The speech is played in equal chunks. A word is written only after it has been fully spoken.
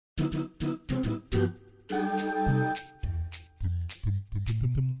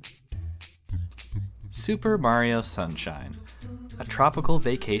Super Mario Sunshine, a tropical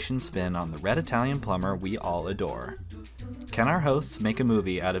vacation spin on the red Italian plumber we all adore. Can our hosts make a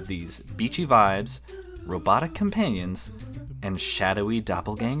movie out of these beachy vibes, robotic companions, and shadowy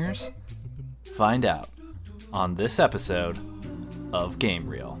doppelgangers? Find out on this episode of Game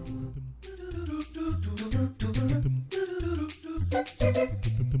Reel.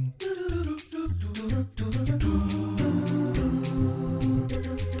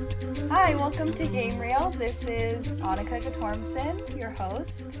 Hi, welcome to Game Reel. This is Annika Gatormson, your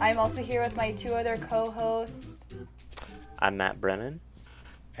host. I'm also here with my two other co-hosts. I'm Matt Brennan.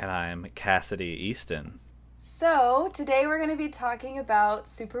 And I'm Cassidy Easton. So, today we're going to be talking about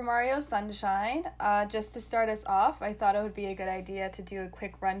Super Mario Sunshine. Just to start us off, I thought it would be a good idea to do a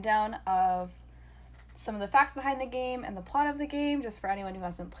quick rundown of some of the facts behind the game and the plot of the game, just for anyone who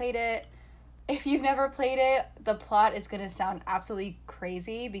hasn't played it. If you've never played it, the plot is going to sound absolutely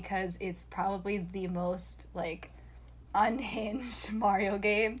crazy because it's probably the most, unhinged Mario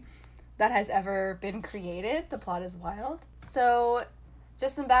game that has ever been created. The plot is wild. So,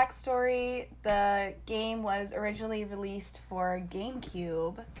 just some backstory. The game was originally released for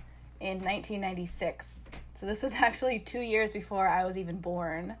GameCube in 1996. So this was actually 2 years before I was even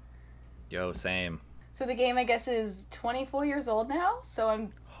born. Yo, same. So the game, I guess, is 24 years old now, so I'm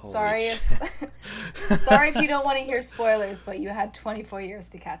Holy sorry if you don't want to hear spoilers, but you had 24 years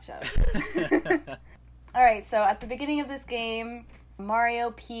to catch up. Alright, so at the beginning of this game,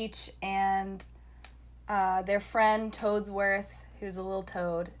 Mario, Peach, and their friend Toadsworth, who's a little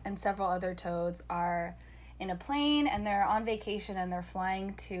toad, and several other toads are in a plane, and they're on vacation, and they're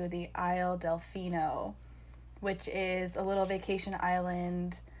flying to the Isle Delfino, which is a little vacation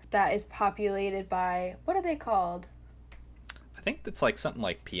island that is populated by, what are they called? I think it's something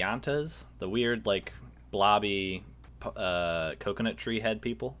like Piantas, the weird, blobby coconut tree head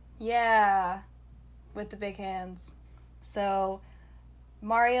people. Yeah, with the big hands. So,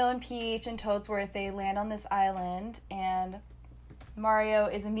 Mario and Peach and Toadsworth, they land on this island, and Mario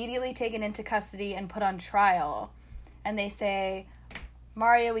is immediately taken into custody and put on trial. And they say,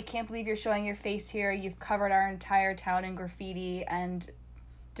 Mario, we can't believe you're showing your face here. You've covered our entire town in graffiti and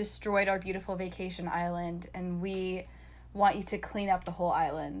destroyed our beautiful vacation island, and we want you to clean up the whole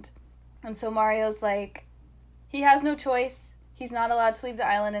island. And so Mario's like, he has no choice. He's not allowed to leave the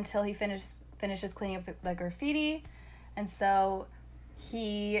island until he finishes cleaning up the graffiti. And so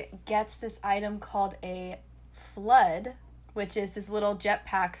he gets this item called a flood, which is this little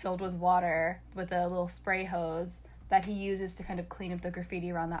jetpack filled with water with a little spray hose that he uses to kind of clean up the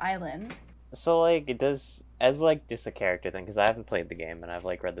graffiti around the island. So, it does, as, just a character thing, because I haven't played the game, and I've,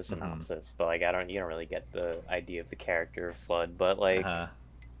 read the synopsis, but, you don't really get the idea of the character Flood, but,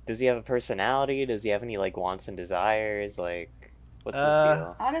 does he have a personality? Does he have any, wants and desires? What's his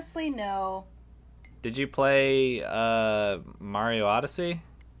deal? Honestly, no. Did you play Mario Odyssey?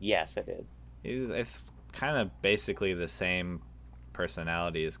 Yes, I did. It's kind of basically the same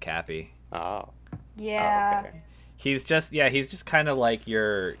personality as Cappy. Oh. Yeah. Oh, okay. He's just kind of like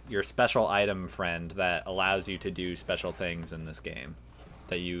your special item friend that allows you to do special things in this game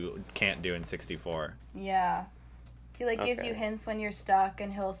that you can't do in 64. Yeah. He gives you hints when you're stuck,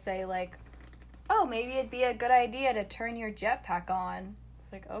 and he'll say oh, maybe it'd be a good idea to turn your jetpack on.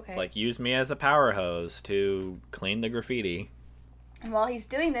 It's okay. It's use me as a power hose to clean the graffiti. And while he's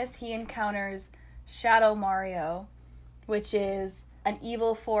doing this, he encounters Shadow Mario, which is an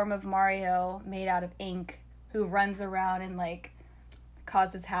evil form of Mario made out of ink, who runs around and,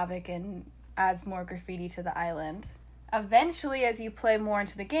 causes havoc and adds more graffiti to the island. Eventually, as you play more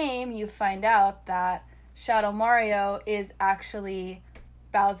into the game, you find out that Shadow Mario is actually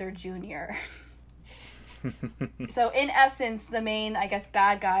Bowser Jr. So, in essence, the main,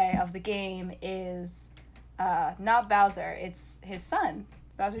 bad guy of the game is not Bowser. It's his son,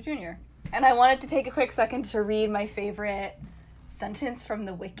 Bowser Jr. And I wanted to take a quick second to read my favorite sentence from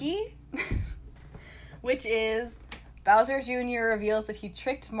the wiki, which is, Bowser Jr. reveals that he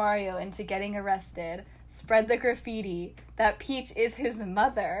tricked Mario into getting arrested, spread the graffiti, that Peach is his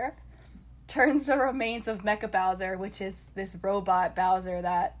mother, turns the remains of Mecha Bowser, which is this robot Bowser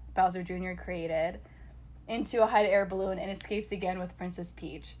that Bowser Jr. created, into a hot air balloon and escapes again with Princess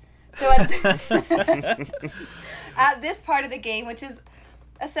Peach. So at this part of the game, which is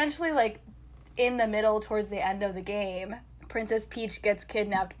essentially in the middle towards the end of the game, Princess Peach gets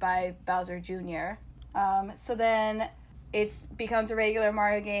kidnapped by Bowser Jr. So then it becomes a regular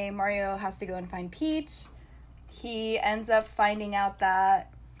Mario game. Mario has to go and find Peach. He ends up finding out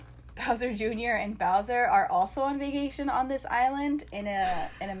that Bowser Jr. and Bowser are also on vacation on this island in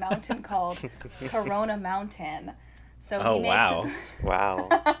a mountain called Corona Mountain. So he makes Wow.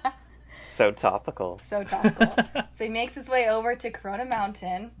 So topical. So topical. So he makes his way over to Corona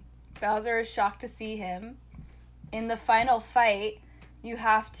Mountain. Bowser is shocked to see him. In the final fight, you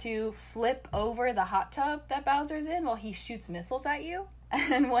have to flip over the hot tub that Bowser's in while he shoots missiles at you.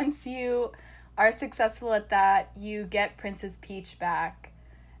 And once you are successful at that, you get Princess Peach back.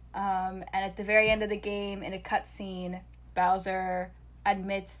 And at the very end of the game, in a cutscene, Bowser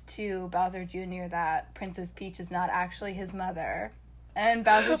admits to Bowser Jr. that Princess Peach is not actually his mother. And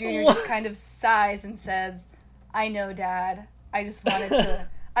Bowser Jr. just kind of sighs and says, "I know, Dad. I just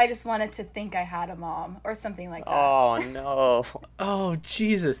wanted to think I had a mom," or something like that. Oh, no. Oh,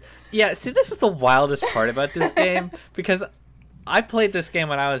 Jesus. Yeah, see, this is the wildest part about this game, because I played this game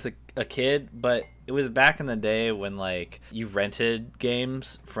when I was a kid, but it was back in the day when, like, you rented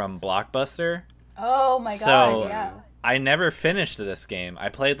games from Blockbuster. Oh, my God, so yeah. I never finished this game. I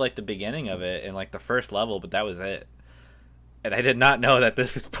played, like, the beginning of it and, like, the first level, but that was it. And I did not know that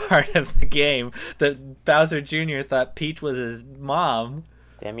this is part of the game, that Bowser Jr. thought Peach was his mom.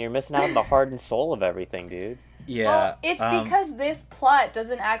 Damn, you're missing out on the heart and soul of everything, dude. Yeah. Well, it's because this plot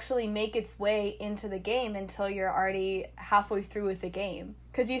doesn't actually make its way into the game until you're already halfway through with the game.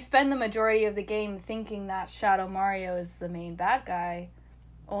 Because you spend the majority of the game thinking that Shadow Mario is the main bad guy,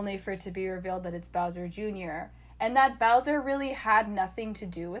 only for it to be revealed that it's Bowser Jr. And that Bowser really had nothing to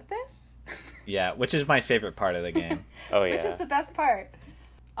do with this. Yeah, which is my favorite part of the game. Oh, yeah. Which is the best part.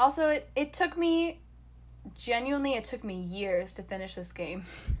 Also, it took me years to finish this game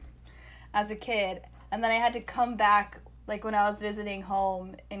as a kid. And then I had to come back, like, when I was visiting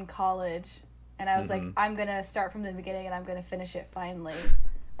home in college. And I was like, I'm going to start from the beginning and I'm going to finish it finally.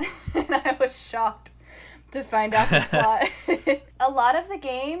 And I was shocked to find out the plot. A lot of the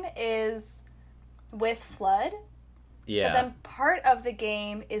game is with FLUDD. Yeah. But then part of the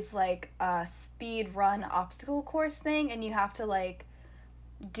game is, like, a speed run obstacle course thing. And you have to, like,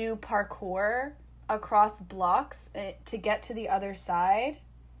 do parkour across blocks to get to the other side.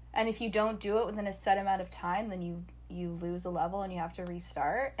 And if you don't do it within a set amount of time, then you lose a level and you have to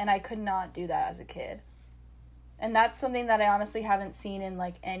restart. And I could not do that as a kid. And that's something that I honestly haven't seen in,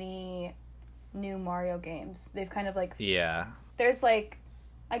 like, any new Mario games. They've kind of, like... Yeah. There's, like...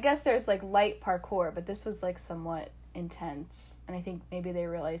 I guess there's, like, light parkour, but this was, like, somewhat intense. And I think maybe they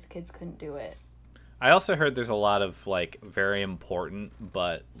realized kids couldn't do it. I also heard there's a lot of, like, very important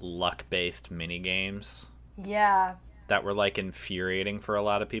but luck-based mini-games. Yeah. That were, like, infuriating for a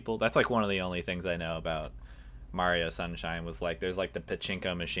lot of people. That's, like, one of the only things I know about Mario Sunshine was, like, there's, like, the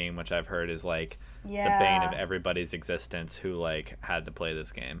pachinko machine, which I've heard is, like, the bane of everybody's existence who, like, had to play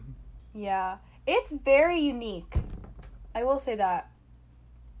this game. Yeah. It's very unique. I will say that.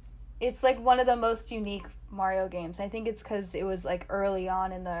 It's, like, one of the most unique Mario games. I think it's because it was, like, early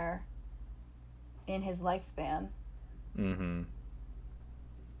on in his lifespan. Mm-hmm.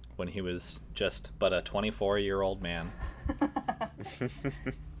 When he was just but a 24-year-old man.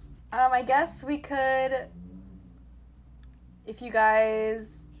 I guess we could, if you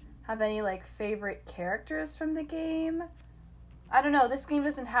guys have any, like, favorite characters from the game. I don't know, this game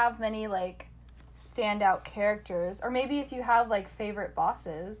doesn't have many, like, standout characters. Or maybe if you have, like, favorite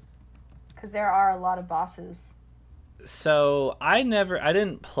bosses, because there are a lot of bosses. So I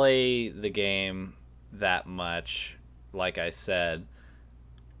didn't play the game that much, like I said.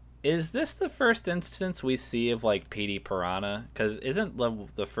 Is this the first instance we see of, like, Petey Piranha? Because isn't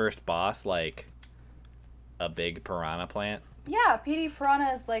the first boss, like, a big piranha plant? Yeah, Petey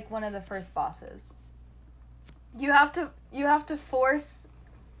Piranha is, like, one of the first bosses. You have to force,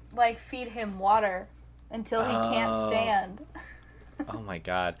 like, feed him water until he can't stand. Oh my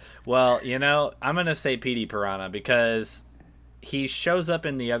god. Well, you know, I'm going to say Petey Piranha because he shows up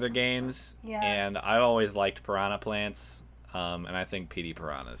in the other games, and I always liked piranha plants. And I think Petey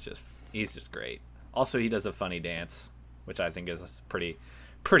Piranha is he's just great. Also, he does a funny dance, which I think is pretty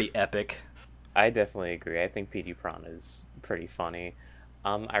epic. I definitely agree. I think Petey Piranha is pretty funny.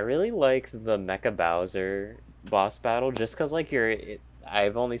 I really like the Mecha Bowser boss battle just because, like,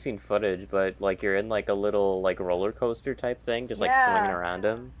 I've only seen footage, but, like, you're in, like, a little, like, roller coaster type thing, just, like, swinging around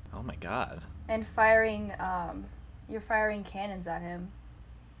him. Oh my god. And you're firing cannons at him.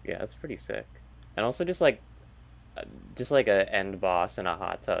 Yeah, that's pretty sick. And also just like a end boss in a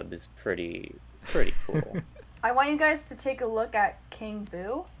hot tub is pretty cool. I want you guys to take a look at King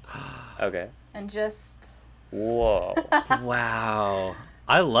Boo. Okay. And just... Whoa. Wow.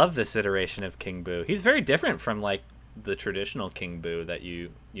 I love this iteration of King Boo. He's very different from, like, the traditional King Boo that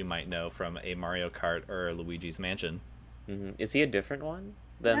you might know from a Mario Kart or Luigi's Mansion. Mm-hmm. Is he a different one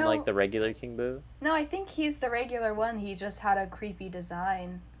than, like, the regular King Boo? No, I think he's the regular one. He just had a creepy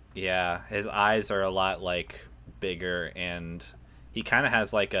design. Yeah, his eyes are a lot, like, bigger, and He kind of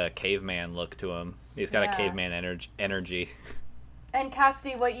has like a caveman look to him. He's got Yeah. a caveman energy. And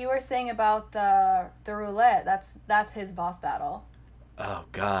Cassidy, what you were saying about the roulette, that's his boss battle. Oh,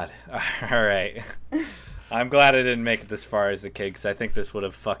 God. All right. I'm glad I didn't make it this far as a kid, because I think this would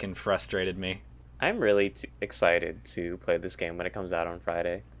have fucking frustrated me. I'm really excited to play this game when it comes out on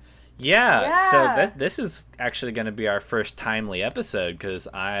Friday. Yeah. So this is actually going to be our first timely episode, because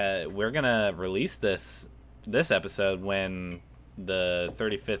we're going to release this episode when the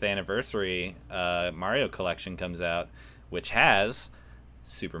 35th anniversary Mario collection comes out, which has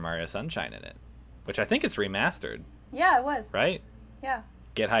Super Mario Sunshine in it, which I think it's remastered. Yeah, it was. Right? Yeah.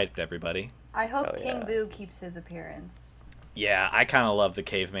 Get hyped, everybody. I hope Oh, King yeah. Boo keeps his appearance. Yeah, I kind of love the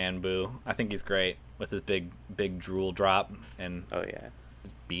caveman Boo. I think he's great with his big drool drop and Oh yeah.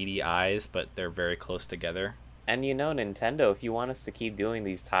 beady eyes, but they're very close together. And Nintendo, if you want us to keep doing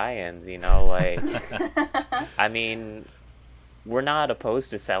these tie-ins, like, I mean, we're not opposed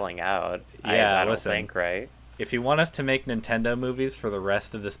to selling out. Yeah, I don't listen. think, right? If you want us to make Nintendo movies for the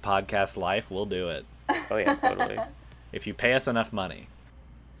rest of this podcast life, we'll do it. Oh yeah, totally. If you pay us enough money.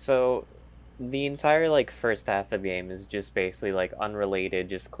 So, the entire first half of the game is just basically unrelated,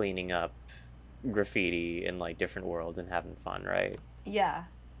 just cleaning up graffiti in different worlds and having fun, right? Yeah.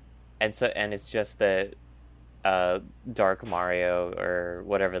 And it's just that Dark Mario, or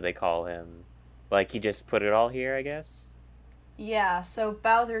whatever they call him, he just put it all here, I guess. Yeah, so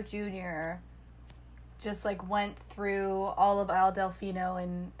Bowser Jr. just went through all of Isle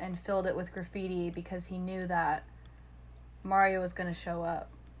Delfino and filled it with graffiti because he knew that Mario was going to show up.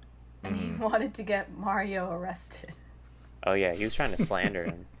 And he wanted to get Mario arrested. Oh yeah, he was trying to slander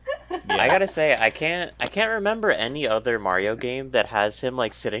him. Yeah. I gotta say, I can't remember any other Mario game that has him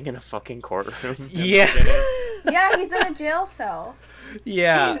sitting in a fucking courtroom. Yeah. Yeah, he's in a jail cell.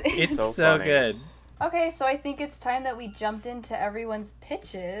 Yeah, He's- it's So so funny. good. Okay, so I think it's time that we jumped into everyone's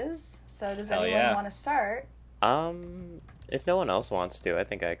pitches. So does Hell anyone yeah. want to start? If no one else wants to, I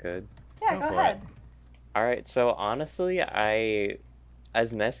think I could. Yeah, Go go for ahead. All right, so honestly,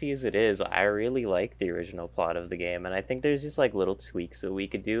 as messy as it is, I really like the original plot of the game, and I think there's just little tweaks that we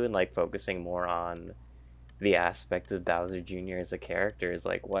could do, and focusing more on the aspect of Bowser Jr. as a character is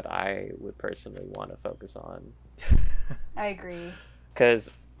what I would personally want to focus on. I agree.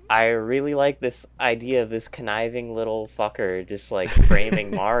 Because I really like this idea of this conniving little fucker just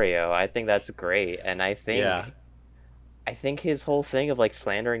framing Mario. I think that's great, and I think Yeah. I think his whole thing of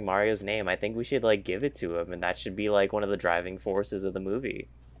slandering Mario's name, I think we should give it to him, and that should be one of the driving forces of the movie.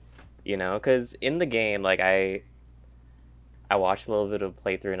 Because in the game, I watched a little bit of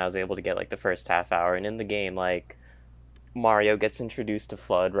playthrough and I was able to get the first half hour, and in the game Mario gets introduced to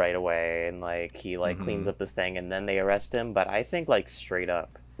FLUDD right away, and he cleans up the thing, and then they arrest him. But I think straight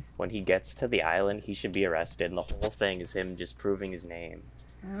up, when he gets to the island, he should be arrested, and the whole thing is him just proving his name.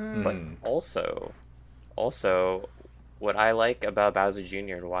 But also, what I like about Bowser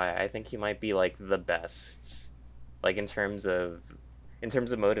Jr. and why I think he might be the best, in terms of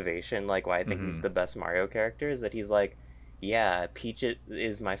motivation, why I think he's the best Mario character, is that he's yeah, Peach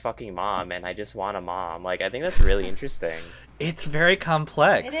is my fucking mom, and I just want a mom. I think that's really interesting. It's very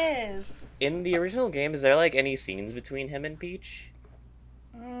complex. It is. In the original game, is there any scenes between him and Peach?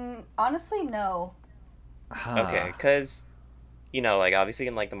 Honestly, no. Okay, because obviously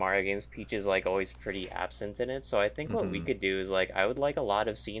in the Mario games, Peach is always pretty absent in it. So I think what we could do is I would like a lot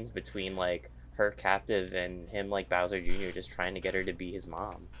of scenes between her captive and him, Bowser Jr. just trying to get her to be his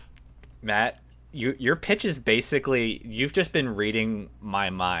mom. Matt, your pitch is basically, you've just been reading my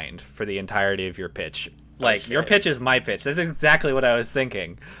mind for the entirety of your pitch. Your shit. pitch is my pitch. That's exactly what I was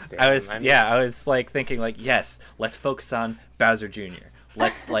thinking. Damn, I was I'm- thinking yes, let's focus on Bowser Jr.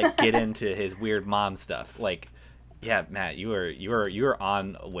 Let's get into his weird mom stuff. Yeah, Matt, you are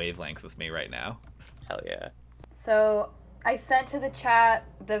on a wavelength with me right now. Hell yeah. So I sent to the chat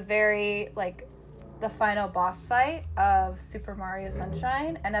the very the final boss fight of Super Mario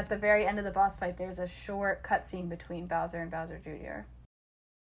Sunshine, and at the very end of the boss fight, there's a short cutscene between Bowser and Bowser Jr.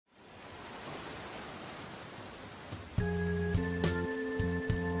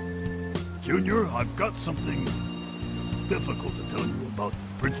 Junior, I've got something difficult to tell you about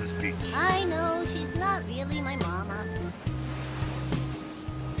Princess Peach. I know she's not really my mama.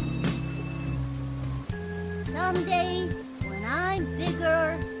 Someday, when I'm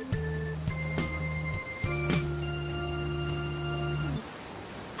bigger,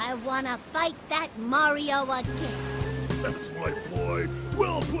 I wanna fight that Mario again. That's right, boy.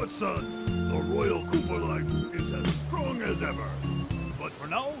 Well put, son. The Royal Koopa line is as strong as ever. But for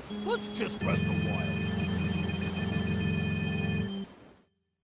now, let's just rest a while.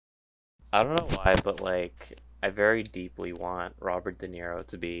 I don't know why, but I very deeply want Robert De Niro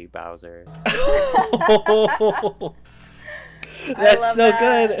to be Bowser. That's so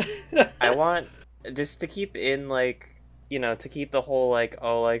good. I want just to keep in like, you know, to keep the whole like,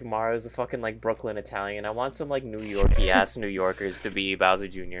 oh, like Mario's a fucking like Brooklyn Italian. I want some like New Yorkie ass New Yorkers to be Bowser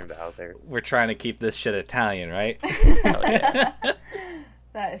Jr. and Bowser. We're trying to keep this shit Italian, right? Hell yeah.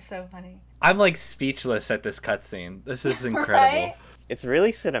 That is so funny. I'm like speechless at this cutscene. This is incredible. Right? It's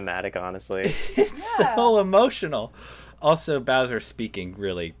really cinematic, honestly. It's Yeah. so emotional. Also, Bowser speaking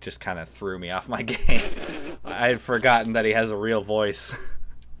really just kind of threw me off my game. I had forgotten that he has a real voice.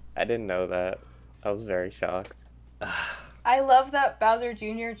 I didn't know that. I was very shocked. I love that Bowser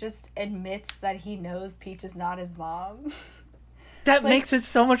Jr. just admits that he knows Peach is not his mom. That Like- makes it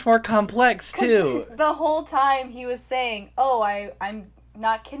so much more complex, too. The whole time he was saying, oh, I'm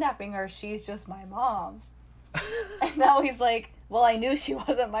not kidnapping her, she's just my mom. And now he's like, well, I knew she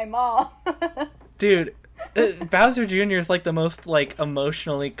wasn't my mom. Dude, Bowser Jr. is like the most like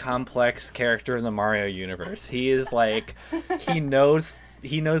emotionally complex character in the Mario universe. He is like, he knows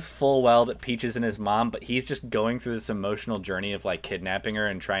full well that Peach isn't his mom, but he's just going through this emotional journey of like kidnapping her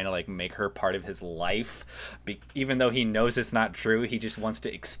and trying to like make her part of his life. Even though he knows it's not true, he just wants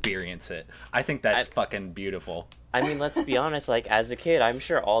to experience it. I think that's fucking beautiful. I mean, let's be honest, like, as a kid, I'm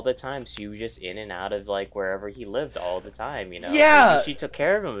sure all the time she was just in and out of, like, wherever he lived all the time, you know? Yeah! Maybe she took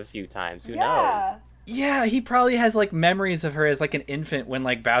care of him a few times, who knows? Yeah. Yeah, he probably has like memories of her as like an infant when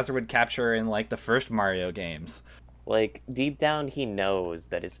like Bowser would capture her in like the first Mario games. Like, deep down, he knows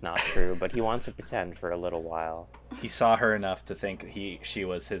that it's not true, but he wants to pretend for a little while. He saw her enough to think she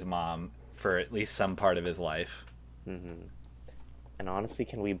was his mom for at least some part of his life. Mm-hmm. And honestly,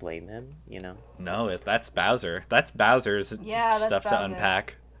 can we blame him, you know? No, that's Bowser. That's Bowser's Yeah, that's stuff to Bowser.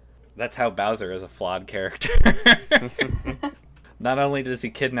 unpack. That's how Bowser is a flawed character. Not only does he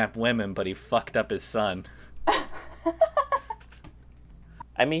kidnap women, but he fucked up his son.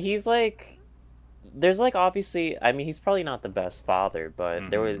 I mean, he's like... There's like, obviously... I mean, he's probably not the best father,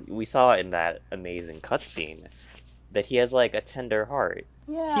 but we saw in that amazing cutscene that he has, like, a tender heart.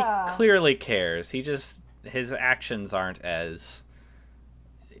 Yeah. He clearly cares. His actions aren't as...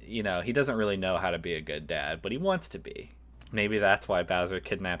 You know, he doesn't really know how to be a good dad, but he wants to be. Maybe that's why Bowser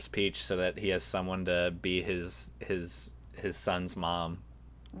kidnaps Peach, so that he has someone to be his son's mom.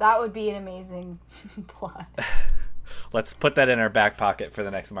 That would be an amazing plot. Let's put that in our back pocket for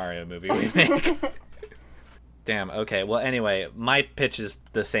the next Mario movie we make. Damn, okay. Well, anyway, my pitch is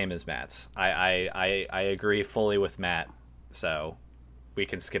the same as Matt's. I agree fully with Matt, so we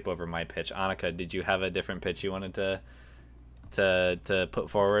can skip over my pitch. Annika, did you have a different pitch you wanted to put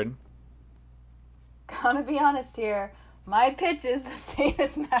forward? Gonna be honest here, my pitch is the same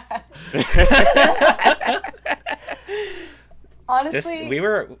as Matt. Honestly, We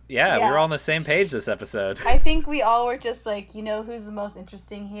were on the same page this episode. I think we all were just like, you know who's the most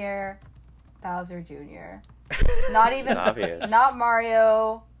interesting here? Bowser Jr. Not even, It's obvious. not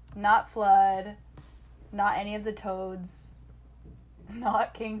Mario, not Flood, not any of the Toads,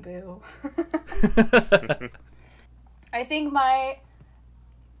 not King Boo. I think my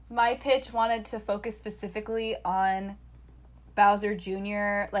pitch wanted to focus specifically on Bowser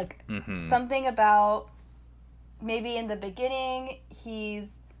Jr. Like something about maybe in the beginning he's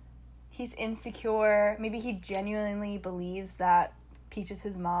insecure. Maybe he genuinely believes that Peach is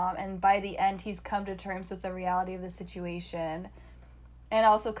his mom, and by the end he's come to terms with the reality of the situation, and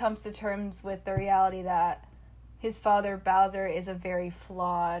also comes to terms with the reality that his father Bowser is a very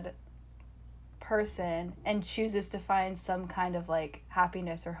flawed person and chooses to find some kind of like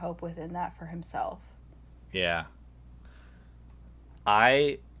happiness or hope within that for himself. Yeah.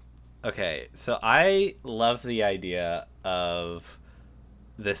 So I love the idea of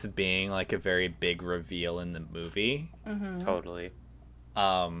this being like a very big reveal in the movie. Mm-hmm. Totally.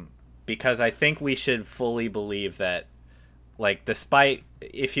 Because I think we should fully believe that, like, despite,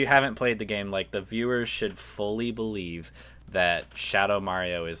 if you haven't played the game, like, the viewers should fully believe that Shadow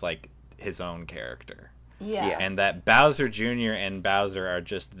Mario is, like, his own character. Yeah. And that Bowser Jr. and Bowser are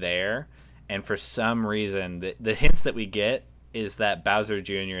just there, and for some reason, the hints that we get is that Bowser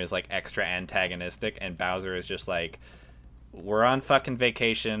Jr. is, like, extra antagonistic, and Bowser is just like, we're on fucking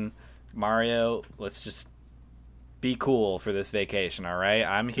vacation, Mario, let's just be cool for this vacation, all right?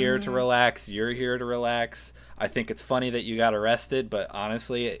 I'm here to relax. You're here to relax. I think it's funny that you got arrested, but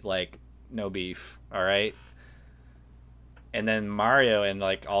honestly, like, no beef, all right? And then Mario and,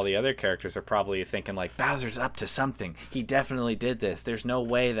 like, all the other characters are probably thinking, like, Bowser's up to something. He definitely did this. There's no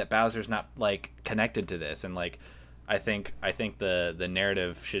way that Bowser's not, like, connected to this. And, like, I think the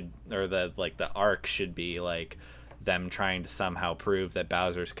narrative should, or the arc should be, like, them trying to somehow prove that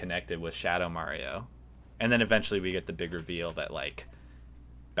Bowser's connected with Shadow Mario. And then eventually we get the big reveal that, like,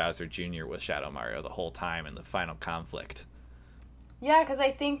 Bowser Jr. was Shadow Mario the whole time in the final conflict. Yeah, because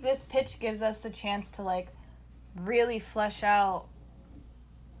I think this pitch gives us the chance to, like, really flesh out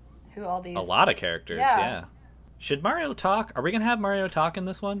who all these... A lot of characters, yeah. Should Mario talk? Are we going to have Mario talk in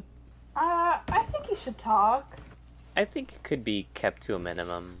this one? I think he should talk. I think it could be kept to a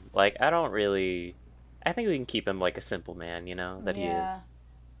minimum. Like, I think we can keep him like a simple man, you know, that he is.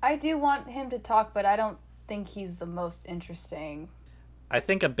 I do want him to talk, but I don't think he's the most interesting. I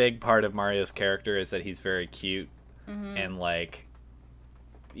think a big part of Mario's character is that he's very cute and, like,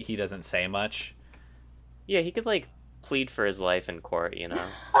 he doesn't say much. Yeah, he could, like, plead for his life in court, you know?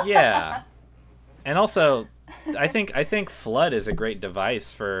 Yeah. And also, I think FLUDD is a great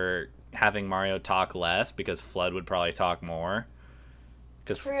device for having Mario talk less, because FLUDD would probably talk more.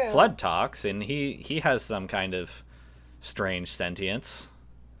 Because FLUDD talks, and he has some kind of strange sentience.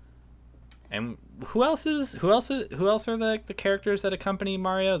 And who else are the characters that accompany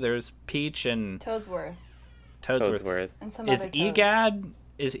Mario? There's Peach and Toadsworth. And some other Toads.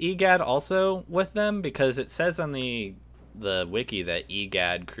 Is EGAD also with them? Because it says on the wiki that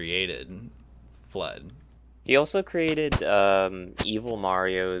EGAD created FLUDD. He also created Evil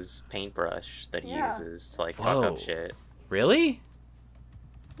Mario's paintbrush that he uses to, like, fuck up shit. Really?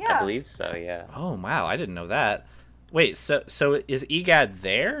 Yeah. I believe so, yeah. Oh, wow, I didn't know that. Wait, so is EGAD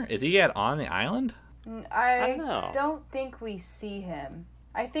there? Is EGAD on the island? I don't think we see him.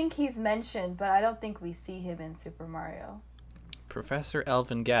 I think he's mentioned, but I don't think we see him in Super Mario. Professor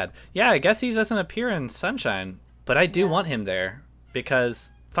Elvin Gad. Yeah, I guess he doesn't appear in Sunshine, but I do want him there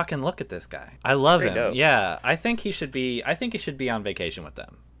because fucking look at this guy. I love him. Dope. Yeah, I think he should be on vacation with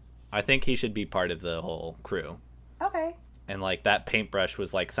them. I think he should be part of the whole crew. Okay. And, like, that paintbrush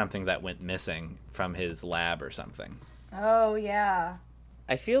was, like, something that went missing from his lab or something. Oh, yeah.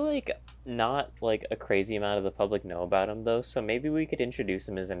 I feel like not, like, a crazy amount of the public know about him, though, so maybe we could introduce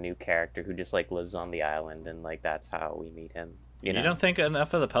him as a new character who just, like, lives on the island, and, like, that's how we meet him. You know? You don't think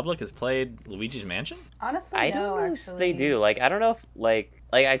enough of the public has played Luigi's Mansion? Honestly, I don't know actually. if they do. Like, I don't know if, like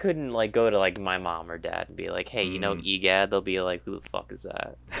I couldn't, like, go to, like, my mom or dad and be like, hey, you know EGAD? They'll be like, who the fuck is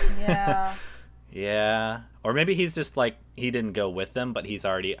that? Yeah. Yeah. Or maybe he's just, like, he didn't go with them, but he's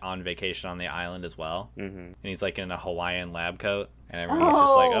already on vacation on the island as well. Mm-hmm. And he's, like, in a Hawaiian lab coat. And everybody's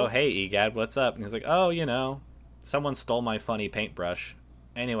just like, oh, hey, EGAD, what's up? And he's like, oh, you know, someone stole my funny paintbrush.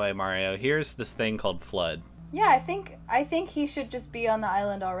 Anyway, Mario, here's this thing called FLUDD. Yeah, I think he should just be on the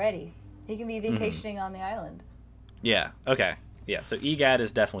island already. He can be vacationing on the island. Yeah, okay. Yeah, so EGAD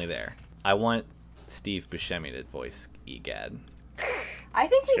is definitely there. I want Steve Buscemi to voice EGAD. I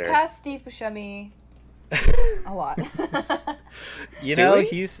think we cast Steve Buscemi a lot. You know,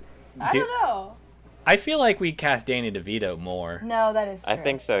 I don't know. I feel like we cast Danny DeVito more. No, that is true. I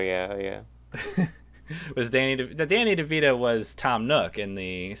think so, yeah. Danny DeVito was Tom Nook in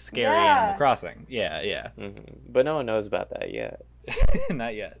the Scary Animal Crossing. Yeah. Mm-hmm. But no one knows about that yet.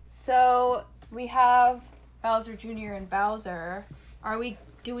 Not yet. So we have Bowser Jr. and Bowser.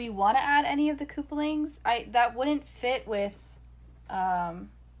 Do we want to add any of the Koopalings? That wouldn't fit with. That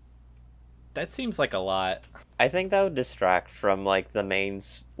seems like a lot. I think that would distract from, like, the main,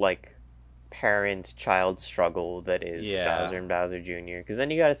 like, parent-child struggle that is Bowser and Bowser Jr. Because then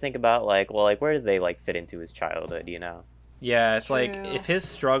you got to think about, like, well, like, where do they, like, fit into his childhood, you know? Yeah, it's like, if his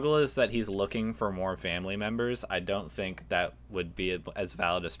struggle is that he's looking for more family members, I don't think that would be as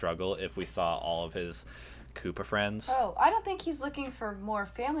valid a struggle if we saw all of his Koopa friends. Oh, I don't think he's looking for more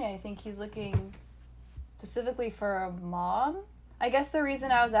family. I think he's looking specifically for a mom. I guess the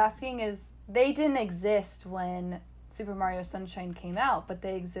reason I was asking is they didn't exist when Super Mario Sunshine came out, but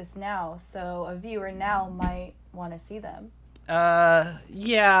they exist now, so a viewer now might want to see them.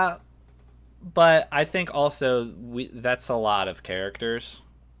 Yeah, but I think also that's a lot of characters.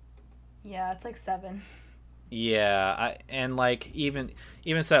 Yeah, it's like 7. Yeah, and like even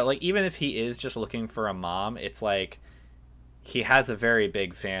so, like even if he is just looking for a mom, it's like he has a very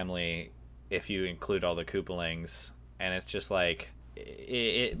big family if you include all the Koopalings, and it's just like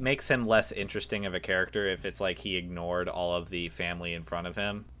it makes him less interesting of a character if it's like he ignored all of the family in front of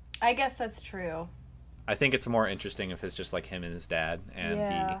him. I guess that's true. I think it's more interesting if it's just like him and his dad,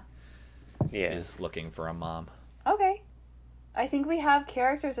 and he is looking for a mom. Okay. I think we have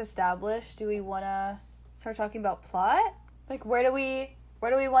characters established. Do we want to start talking about plot? Like, where do we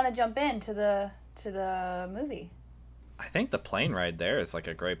want to jump into the movie? I think the plane ride there is like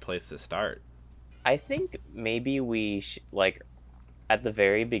a great place to start. I think maybe we like at the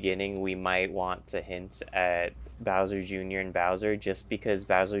very beginning we might want to hint at Bowser Jr. and Bowser, just because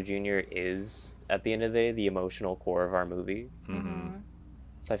Bowser Jr. is at the end of the day the emotional core of our movie. Mm-hmm.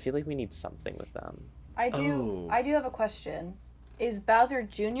 So I feel like we need something with them. I do have a question. Is Bowser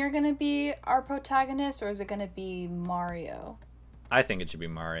Jr. going to be our protagonist, or is it going to be Mario? I think it should be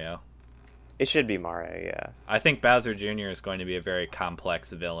Mario. It should be Mario, yeah. I think Bowser Jr. is going to be a very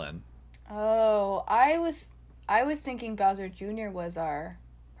complex villain. Oh, I was thinking Bowser Jr. was our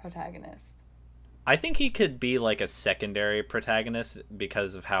protagonist. I think he could be like a secondary protagonist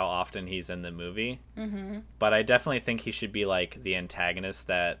because of how often he's in the movie. Mm-hmm. But I definitely think he should be like the antagonist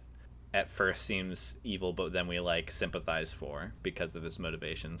that at first seems evil, but then we like sympathize for because of his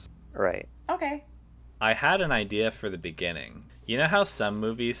motivations. Right. Okay. I had an idea for the beginning. You know how some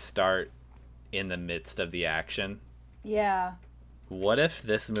movies start in the midst of the action? Yeah. What if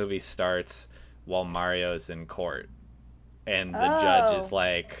this movie starts while Mario's in court and the judge is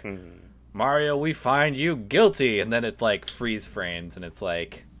like, Mario, we find you guilty, and then it's like freeze frames and it's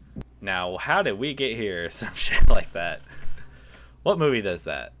like, now how did we get here? Some shit like that. What movie does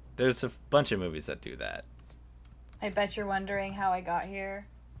that? There's a bunch of movies that do that. I bet you're wondering how I got here.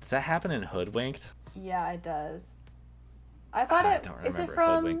 Does that happen in Hoodwinked? Yeah, it does. I thought I don't remember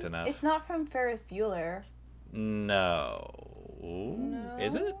Hoodwinked enough. It's not from Ferris Bueller. No.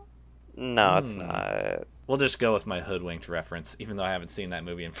 Is it? No, it's not. We'll just go with my Hoodwinked reference, even though I haven't seen that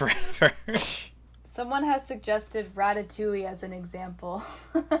movie in forever. Someone has suggested Ratatouille as an example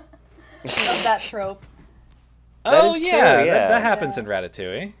of that trope. Oh, true, yeah, yeah. that happens in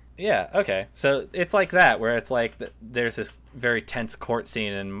Ratatouille. Yeah, okay. So it's like that, where it's like there's this very tense court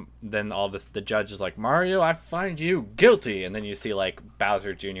scene, and then the judge is like, Mario, I find you guilty. And then you see like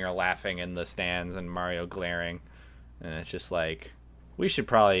Bowser Jr. laughing in the stands and Mario glaring. And it's just like, we should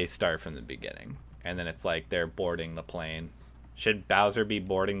probably start from the beginning. And then it's like they're boarding the plane. Should Bowser be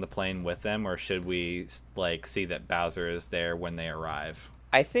boarding the plane with them, or should we like see that Bowser is there when they arrive?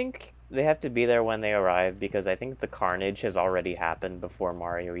 I think they have to be there when they arrive because I think the carnage has already happened before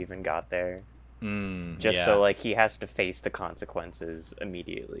Mario even got there. So like he has to face the consequences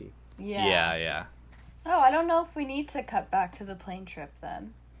immediately. Yeah. Oh, I don't know if we need to cut back to the plane trip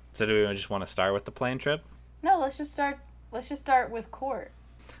then. So do we just want to start with the plane trip? No, let's just start with court.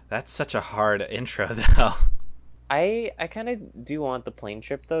 That's such a hard intro, though. I kind of do want the plane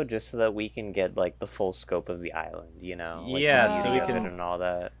trip though, just so that we can get like the full scope of the island, you know? Like, yeah, so we can and all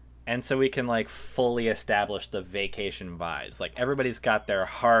that. And so we can like fully establish the vacation vibes. Like everybody's got their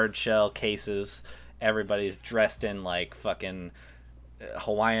hard shell cases. Everybody's dressed in like fucking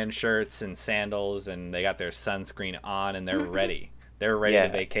Hawaiian shirts and sandals, and they got their sunscreen on, and they're ready. They're ready to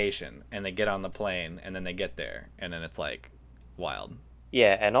vacation, and they get on the plane, and then they get there, and then it's like wild.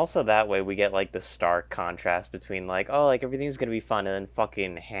 Yeah, and also that way we get like the stark contrast between like, oh, like everything's gonna be fun, and then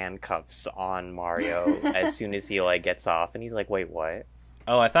fucking handcuffs on Mario as soon as he like gets off, and he's like, wait, what?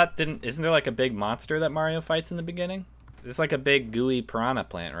 Oh, I thought isn't there like a big monster that Mario fights in the beginning? It's like a big gooey piranha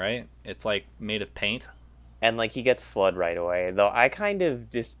plant, right? It's like made of paint. And like he gets Flood right away, though I kind of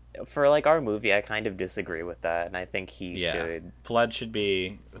for like our movie, I kind of disagree with that, and I think he should. Flood should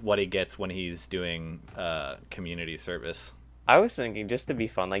be what he gets when he's doing community service. I was thinking, just to be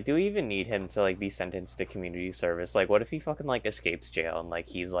fun, like, do we even need him to like be sentenced to community service? Like, what if he fucking like escapes jail and like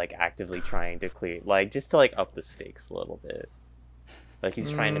he's like actively trying to clear, like, just to like up the stakes a little bit? Like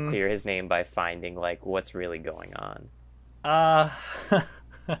he's trying to clear his name by finding like what's really going on.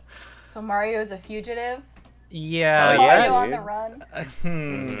 So Mario is a fugitive? Yeah. Mario on the run?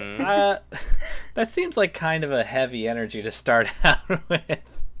 That seems like kind of a heavy energy to start out with.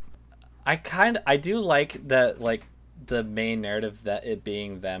 I do like that, like the main narrative, that it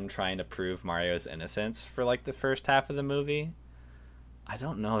being them trying to prove Mario's innocence for like the first half of the movie. I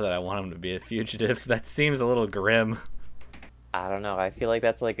don't know that I want him to be a fugitive. That seems a little grim. I don't know. I feel like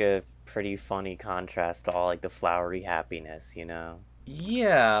that's like a pretty funny contrast to all like the flowery happiness, you know?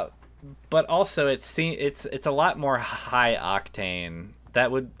 Yeah, but also it's a lot more high octane.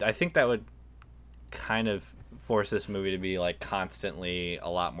 I think that would kind of force this movie to be like constantly a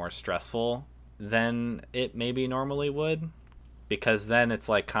lot more stressful than it maybe normally would, because then it's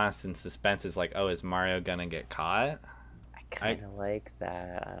like constant suspense. Is like, oh, is Mario gonna get caught? I kind of like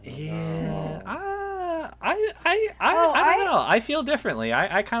that. I don't know. I feel differently.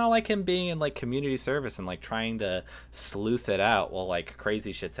 I kind of like him being in like community service and like trying to sleuth it out while like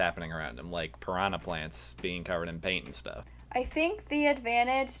crazy shit's happening around him, like piranha plants being covered in paint and stuff. I think the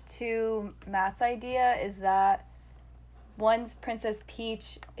advantage to Matt's idea is that once Princess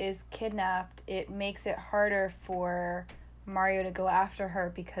Peach is kidnapped, it makes it harder for Mario to go after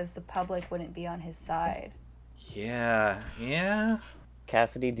her because the public wouldn't be on his side. Yeah.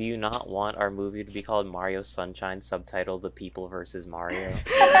 Cassidy, do you not want our movie to be called Mario Sunshine, subtitled The People versus Mario? Is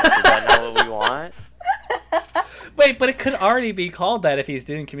that not what we want? Wait, but it could already be called that if he's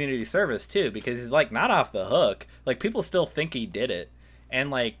doing community service too, because he's like not off the hook. Like people still think he did it, and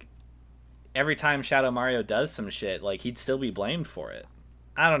like every time Shadow Mario does some shit, like he'd still be blamed for it.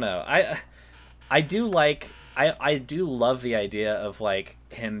 I don't know. I do love the idea of like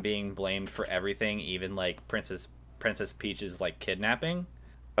him being blamed for everything, even like Princess Peach's like kidnapping.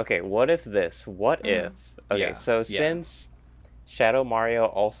 Okay, what if okay, Yeah, since Shadow Mario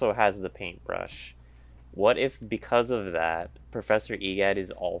also has the paintbrush, what if because of that Professor Egad is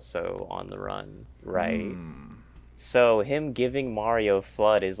also on the run, right? So him giving Mario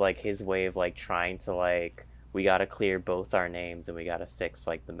FLUDD is like his way of like trying to like, we gotta clear both our names and we gotta fix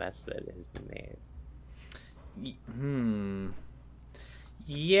like the mess that has been made.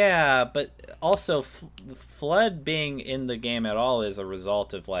 Yeah, but also FLUDD being in the game at all is a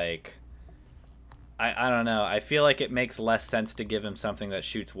result of like, I don't know. I feel like it makes less sense to give him something that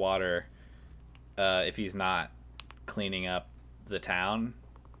shoots water if he's not cleaning up the town.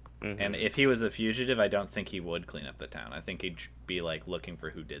 And if he was a fugitive, I don't think he would clean up the town. I think he'd be like looking for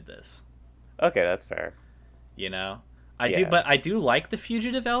who did this. Okay, that's fair. You know? I do like the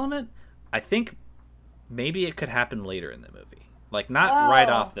fugitive element. I think maybe it could happen later in the movie. Like not right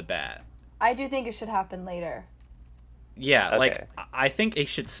off the bat. I do think it should happen later. Yeah, Okay. like I think it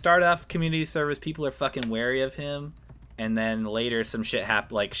should start off community service. People are fucking wary of him, and then later some shit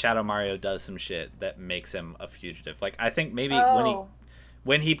happen. Like Shadow Mario does some shit that makes him a fugitive. Like I think maybe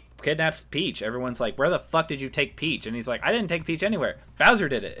when he kidnaps Peach, everyone's like, "Where the fuck did you take Peach?" And he's like, "I didn't take Peach anywhere. Bowser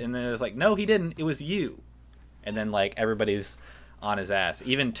did it." And then it's like, "No, he didn't. It was you." And then like everybody's on his ass.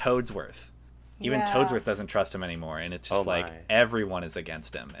 Even Toadsworth. Even Toadsworth doesn't trust him anymore, and it's just like everyone is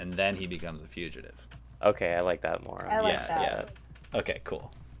against him, and then he becomes a fugitive. Okay, I like that more. I like that. Yeah. Okay,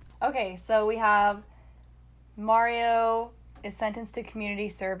 cool. Okay, so we have Mario is sentenced to community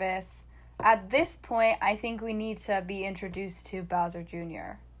service. At this point, I think we need to be introduced to Bowser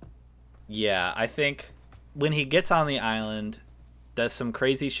Jr. Yeah, I think when he gets on the island, does some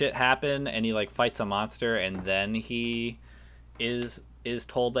crazy shit happen, and he like fights a monster, and then he is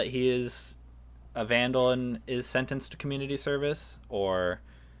told that he is a vandal and is sentenced to community service, or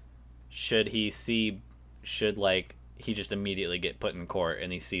should he just immediately get put in court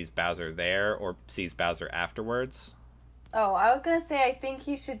and he sees Bowser there, or sees Bowser afterwards? Oh, I was gonna say I think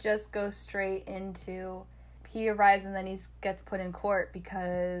he should just go straight into he arrives and then he gets put in court,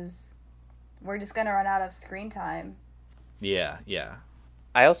 because we're just gonna run out of screen time. Yeah.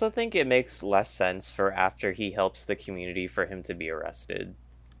 I also think it makes less sense for after he helps the community for him to be arrested.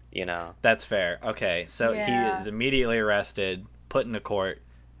 You know? That's fair. Okay, so he is immediately arrested, put into court,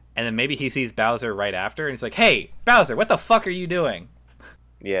 and then maybe he sees Bowser right after, and he's like, "Hey, Bowser, what the fuck are you doing?"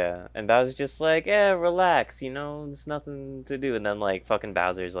 Yeah, and Bowser's just like, relax, you know, there's nothing to do. And then, like, fucking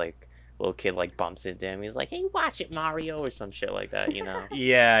Bowser's, like, little kid, like, bumps into him. He's like, "Hey, watch it, Mario," or some shit like that, you know?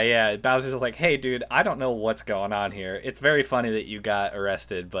 Yeah. Bowser's just like, "Hey, dude, I don't know what's going on here. It's very funny that you got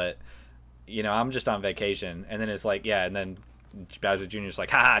arrested, but, you know, I'm just on vacation." And then it's like, and then Bowser Jr.'s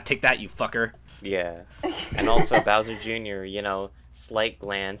like, "Ha, take that, you fucker." Yeah. And also Bowser Jr., you know, slight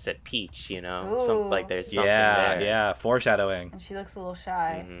glance at Peach, you know? Ooh. Like there's something there. Yeah, foreshadowing. And she looks a little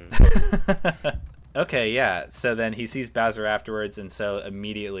shy. Okay, yeah. So then he sees Bowser afterwards, and so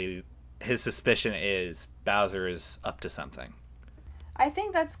immediately his suspicion is Bowser is up to something. I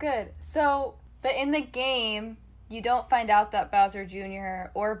think that's good. So, but in the game, you don't find out that Bowser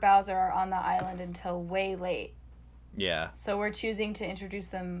Jr. or Bowser are on the island until way late. Yeah. So we're choosing to introduce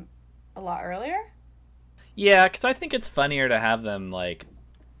them a lot earlier? Yeah, because I think it's funnier to have them, like,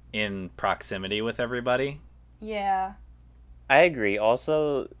 in proximity with everybody. Yeah. I agree.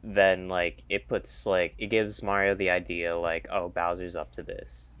 Also, then, like, it gives Mario the idea, like, oh, Bowser's up to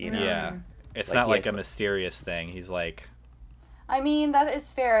this, you know? Yeah. It's not like a mysterious thing. He's like... I mean, that is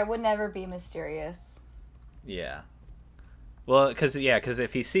fair. It would never be mysterious. Yeah. Well, because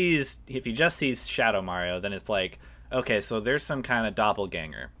if he just sees Shadow Mario, then it's like, okay, so there's some kind of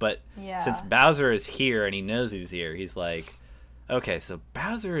doppelganger. But since Bowser is here and he knows he's here, he's like, okay, so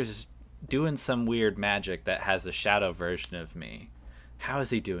Bowser is doing some weird magic that has a shadow version of me. How is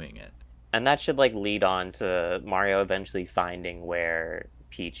he doing it? And that should, like, lead on to Mario eventually finding where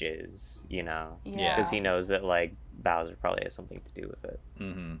Peach is, you know? Yeah. Because he knows that, like, Bowser probably has something to do with it.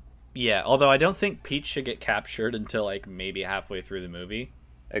 Mm-hmm. Yeah, although I don't think Peach should get captured until, like, maybe halfway through the movie.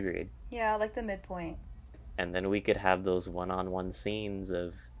 Agreed. Yeah, like the midpoint. And then we could have those one-on-one scenes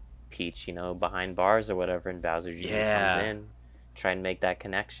of Peach, you know, behind bars or whatever, and Bowser Jr. comes in, try and make that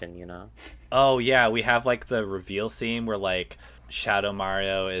connection, you know? Oh, yeah, we have, like, the reveal scene where, like, Shadow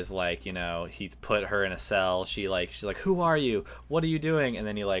Mario is like, he's put her in a cell. She's like, who are you? What are you doing? And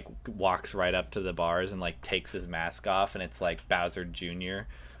then he like walks right up to the bars and like takes his mask off, and it's like Bowser Jr.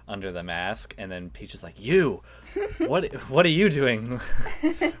 under the mask. And then Peach is like, you, what are you doing?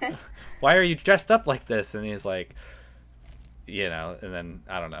 Why are you dressed up like this? And he's like, and then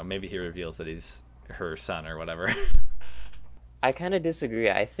I don't know, maybe he reveals that he's her son or whatever. I kind of disagree.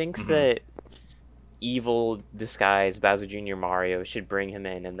 I think that evil disguised Bowser Jr. Mario should bring him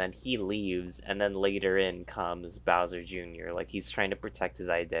in, and then he leaves, and then later in comes Bowser Jr. Like, he's trying to protect his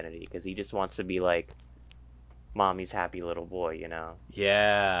identity because he just wants to be like mommy's happy little boy,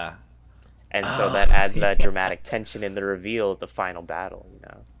 Yeah. And so that adds that dramatic tension in the reveal of the final battle,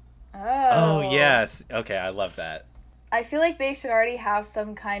 Oh yes. Okay, I love that. I feel like they should already have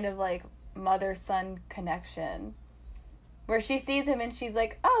some kind of like mother-son connection where she sees him and she's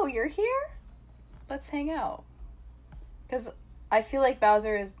like, oh, you're here? Let's hang out. Because I feel like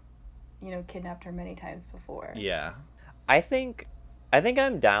Bowser has, kidnapped her many times before. Yeah. I think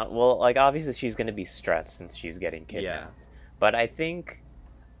I'm down. Well, like, obviously she's going to be stressed since she's getting kidnapped. Yeah. But I think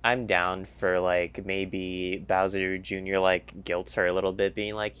I'm down for, like, maybe Bowser Jr., like, guilts her a little bit,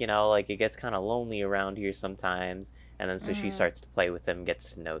 being like, like, it gets kind of lonely around here sometimes. And then so she starts to play with him,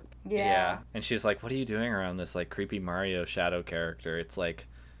 gets to know them. Yeah. And she's like, what are you doing around this, like, creepy Mario Shadow character? It's like,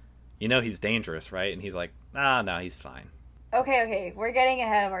 he's dangerous, right? And he's like, no, he's fine. Okay, we're getting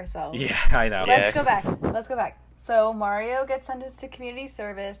ahead of ourselves. Yeah, I know. Let's go back. So Mario gets sentenced to community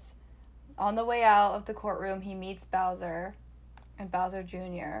service. On the way out of the courtroom, he meets Bowser and Bowser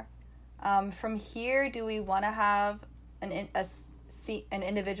Jr. From here, do we want to have an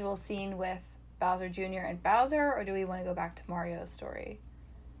individual scene with Bowser Jr. and Bowser, or do we want to go back to Mario's story?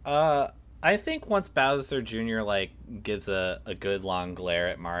 I think once Bowser Jr. like gives a good long glare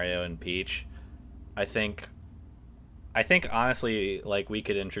at Mario and Peach, I think honestly, like, we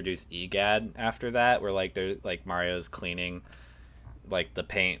could introduce EGAD after that, where like there's like Mario's cleaning like the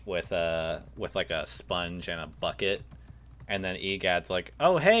paint with like a sponge and a bucket, and then EGAD's like,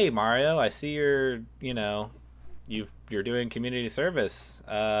 oh hey Mario, I see you're doing community service.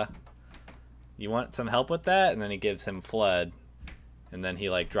 You want some help with that? And then he gives him Flood. And then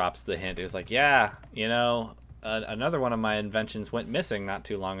he, like, drops the hint. He's like, yeah, another one of my inventions went missing not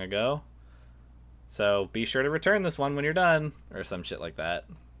too long ago. So be sure to return this one when you're done. Or some shit like that.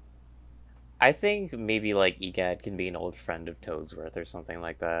 I think maybe, like, EGAD can be an old friend of Toadsworth or something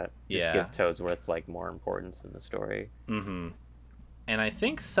like that. Just give Toadsworth, like, more importance in the story. Mm-hmm. And I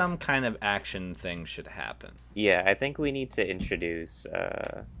think some kind of action thing should happen. Yeah, I think we need to introduce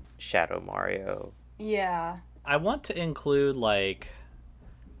Shadow Mario. Yeah. I want to include, like,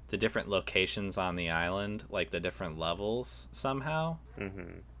 the different locations on the island, like the different levels somehow.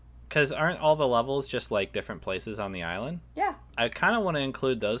 Because aren't all the levels just like different places on the island? Yeah. I kind of want to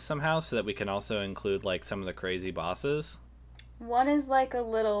include those somehow so that we can also include like some of the crazy bosses. One is like a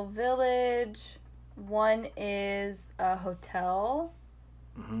little village. One is a hotel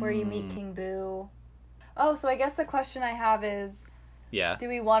where you meet King Boo. Oh, so I guess the question I have is, do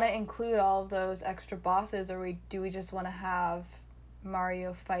we want to include all of those extra bosses, or do we just want to have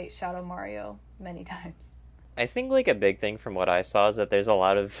Mario fight Shadow Mario many times? I think, like, a big thing from what I saw is that there's a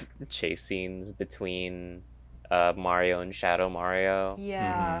lot of chase scenes between Mario and Shadow Mario.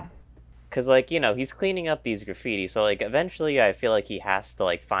 Yeah. Because, like, he's cleaning up these graffiti, so, like, eventually I feel like he has to,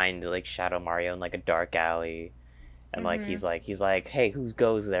 like, find, like, Shadow Mario in, like, a dark alley. And, like, he's like, hey, who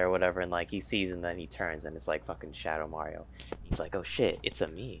goes there, or whatever, and, like, he sees, and then he turns, and it's, like, fucking Shadow Mario. He's like, oh, shit, it's a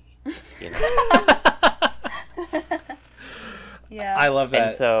me. Yeah. I love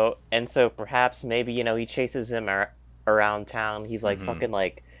that. And so perhaps maybe, he chases him around town. He's, like, fucking,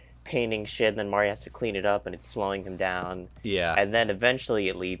 like, painting shit, and then Mario has to clean it up, and it's slowing him down. Yeah. And then eventually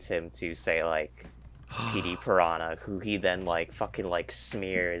it leads him to, say, like, Petey Piranha, who he then, like, fucking, like,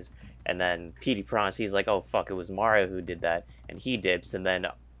 smears. And then Petey Piranha sees, like, oh, fuck, it was Mario who did that. And he dips, and then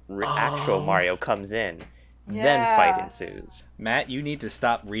actual Mario comes in. Yeah. Then fight ensues. Matt, you need to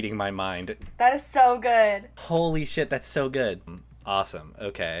stop reading my mind. That is so good. Holy shit, that's so good. Awesome.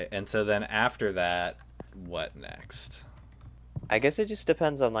 Okay. And so then after that, what next? I guess it just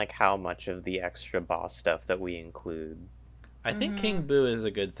depends on, like, how much of the extra boss stuff that we include. I think King Boo is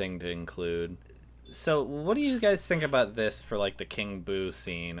a good thing to include. So what do you guys think about this for, like, the King Boo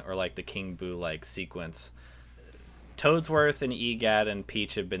scene, or, like, the King Boo, like, sequence? Toadsworth and EGAD and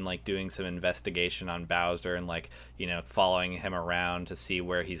Peach have been, like, doing some investigation on Bowser and, like, following him around to see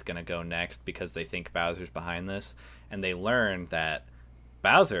where he's going to go next because they think Bowser's behind this. And they learn that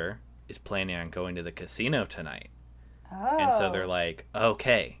Bowser is planning on going to the casino tonight. Oh. And so they're like,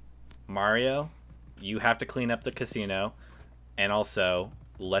 okay, Mario, you have to clean up the casino. And also,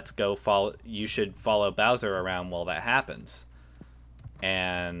 you should follow Bowser around while that happens.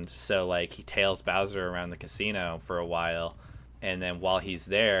 And so, like, he tails Bowser around the casino for a while, and then while he's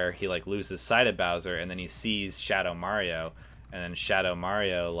there, he, like, loses sight of Bowser, and then he sees Shadow Mario, and then Shadow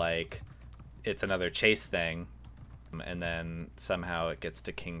Mario, like, it's another chase thing, and then somehow it gets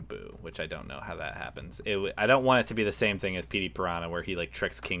to King Boo, which I don't know how that happens. I don't want it to be the same thing as Petey Piranha, where he, like,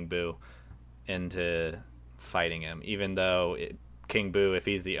 tricks King Boo into fighting him, even though King Boo, if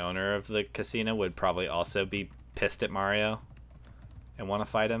he's the owner of the casino, would probably also be pissed at Mario and want to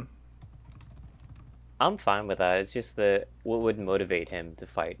fight him. I'm fine with that. It's just that what would motivate him to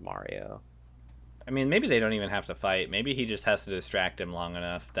fight Mario? I mean, maybe they don't even have to fight. Maybe he just has to distract him long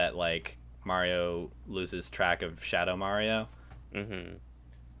enough that, like, Mario loses track of Shadow Mario. Mm-hmm.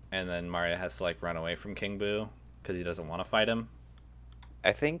 And then Mario has to, like, run away from King Boo because he doesn't want to fight him.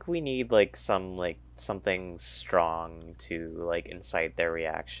 I think we need, like, something strong to, like, incite their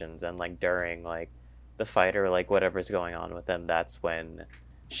reactions, and, like, during, like, the fight or, like, whatever's going on with them, that's when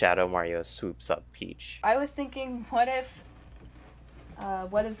Shadow Mario swoops up Peach. I was thinking, what if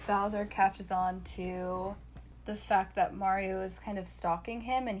Bowser catches on to the fact that Mario is kind of stalking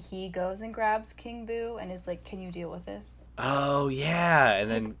him, and he goes and grabs King Boo and is like, "Can you deal with this?" Oh yeah,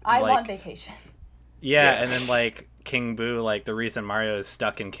 and then I'm on vacation. Yeah, and then, like, King Boo, like, the reason Mario is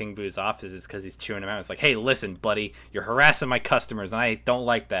stuck in King Boo's office is because he's chewing him out. It's like, hey, listen, buddy, you're harassing my customers, and I don't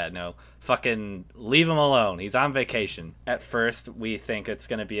like that. No, fucking leave him alone. He's on vacation. At first, we think it's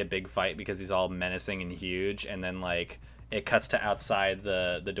going to be a big fight because he's all menacing and huge, and then, like, it cuts to outside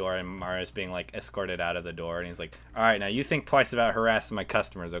the door, and Mario's being, like, escorted out of the door, and he's like, all right, now you think twice about harassing my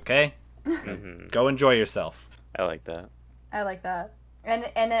customers, okay? Mm-hmm. Go enjoy yourself. I like that. I like that. And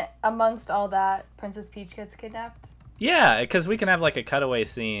amongst all that, Princess Peach gets kidnapped? Yeah, because we can have, like, a cutaway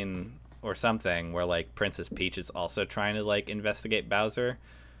scene or something where, like, Princess Peach is also trying to, like, investigate Bowser,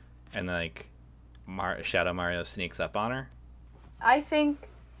 and, like, Shadow Mario sneaks up on her. I think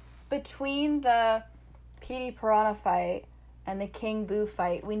between the Petey Piranha fight and the King Boo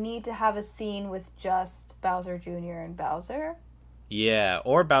fight, we need to have a scene with just Bowser Jr. and Bowser. Yeah,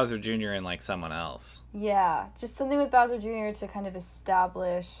 or Bowser Jr. and, like, someone else. Yeah, just something with Bowser Jr. to kind of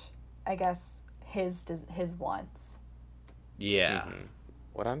establish, I guess, his wants. Yeah. Mm-hmm.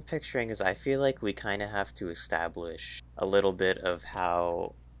 What I'm picturing is I feel like we kind of have to establish a little bit of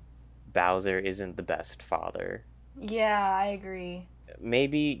how Bowser isn't the best father. Yeah, I agree.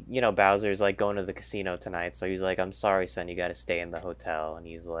 Maybe, you know, Bowser's, like, going to the casino tonight, so he's like, I'm sorry, son, you gotta stay in the hotel. And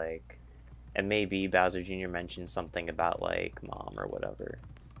he's like... And maybe Bowser Jr. mentions something about, like, mom or whatever.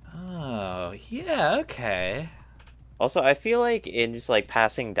 Oh, yeah, okay. Also, I feel like in just, like,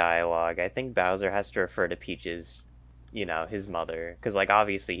 passing dialogue, I think Bowser has to refer to Peach as, you know, his mother. Because, like,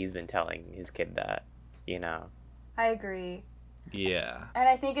 obviously he's been telling his kid that, you know. I agree. Yeah. And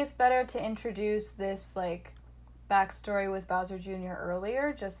I think it's better to introduce this, like, backstory with Bowser Jr.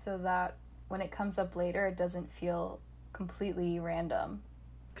 earlier, just so that when it comes up later, it doesn't feel completely random.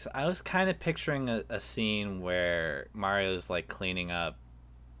 I was kind of picturing a scene where Mario's, like, cleaning up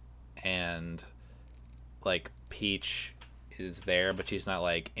and, like, Peach is there, but she's not,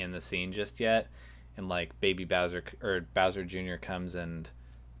 like, in the scene just yet. And, like, baby Bowser, or Bowser Jr. comes and,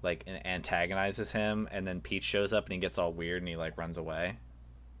 like, antagonizes him, and then Peach shows up and he gets all weird and he, like, runs away.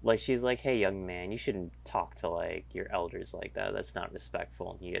 Like, she's like, hey, young man, you shouldn't talk to, like, your elders like that. That's not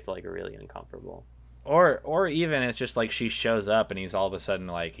respectful. And he gets, like, really uncomfortable. Or even it's just like she shows up and he's all of a sudden,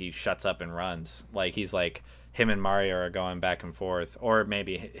 like, he shuts up and runs. Like, he's like, him and Mario are going back and forth. Or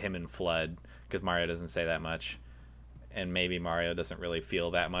maybe him and Flood, because Mario doesn't say that much. And maybe Mario doesn't really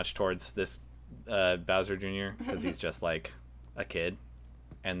feel that much towards this Bowser Jr. because he's just, like, a kid.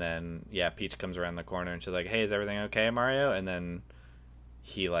 And then, yeah, Peach comes around the corner and she's like, hey, is everything okay, Mario? And then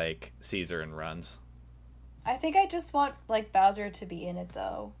he, like, sees her and runs. I think I just want, like, Bowser to be in it,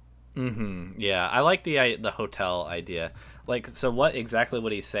 though. Mm-hmm. Yeah, I like the hotel idea. Like, so what exactly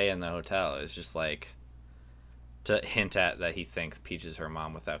would he say in the hotel? It's just, like, to hint at that he thinks Peach is her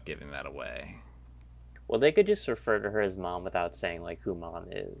mom without giving that away. Well, they could just refer to her as mom without saying, like, who mom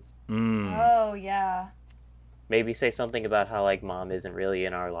is. Oh, yeah. Maybe say something about how, like, mom isn't really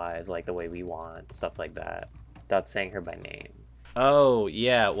in our lives, like, the way we want, stuff like that, without saying her by name. Oh,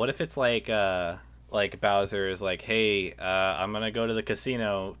 yeah, what if it's, like Bowser is like, hey, I'm gonna go to the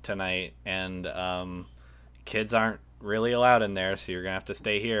casino tonight, and kids aren't really allowed in there, so you're gonna have to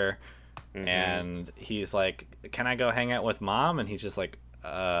stay here. Mm-hmm. And he's like, can I go hang out with mom? And he's just like,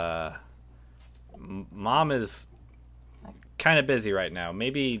 mom is kind of busy right now.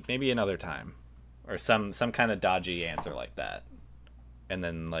 Maybe another time, or some kind of dodgy answer like that. And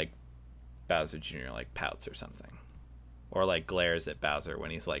then, like, Bowser Jr. like pouts or something. or like glares at Bowser when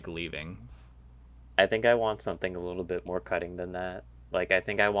he's like leaving. I think I want something a little bit more cutting than that. Like, I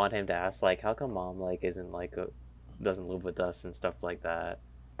think I want him to ask, like, how come mom, like, isn't, like, doesn't live with us and stuff like that.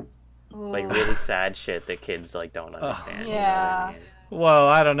 Ooh. Like, really sad shit that kids, like, don't understand. Yeah. You know what I mean? Whoa,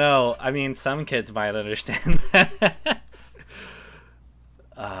 I don't know. I mean, some kids might understand that.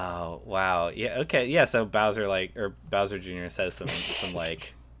 Oh, wow. Yeah, okay. Yeah, so Bowser, like, or Bowser Jr. says some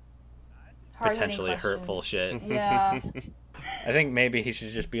like, Hard-hitting potentially question. hurtful shit. Yeah. I think maybe he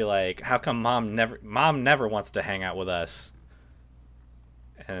should just be like, how come mom never wants to hang out with us?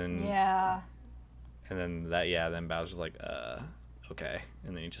 And Yeah. and then then Bowser's like, okay.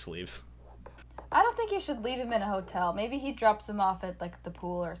 And then he just leaves. I don't think you should leave him in a hotel. Maybe he drops him off at like the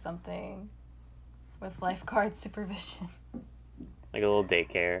pool or something with lifeguard supervision. Like a little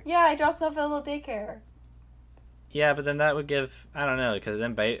daycare. Yeah, he drops him off at a little daycare. Yeah, but then that would give, I don't know, because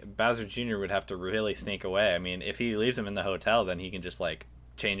then Bowser Jr. would have to really sneak away. I mean, if he leaves him in the hotel, then he can just like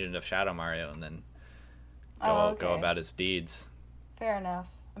change into Shadow Mario and then go about his deeds. Fair enough.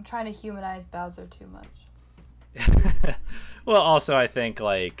 I'm trying to humanize Bowser too much. Well, also I think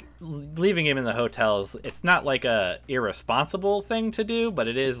like leaving him in the hotels, it's not like a irresponsible thing to do, but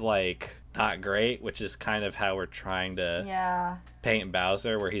it is like not great, which is kind of how we're trying to paint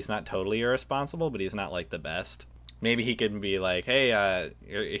Bowser, where he's not totally irresponsible, but he's not like the best. Maybe he can be like, hey,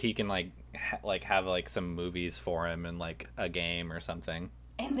 he can like have like some movies for him and like a game or something.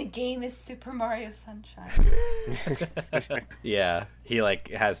 And the game is Super Mario Sunshine. Yeah, he like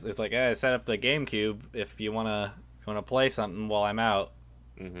it's like, hey, set up the GameCube if you wanna play something while I'm out.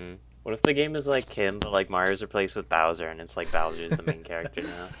 Mm-hmm. What if the game is like him, but like Mario's replaced with Bowser, and it's like Bowser's the main character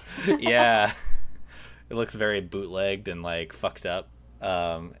now? Yeah, it looks very bootlegged and like fucked up.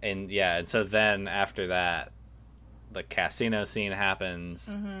 And so then after that, the casino scene happens,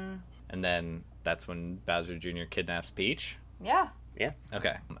 and then that's when Bowser Jr. kidnaps Peach. Yeah. Yeah.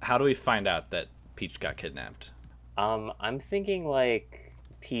 Okay. How do we find out that Peach got kidnapped? I'm thinking like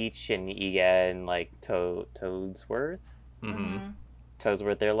Peach and Egad and like Toadsworth. Mm-hmm.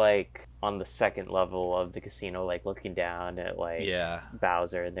 Toadsworth, they're like on the second level of the casino, like looking down at like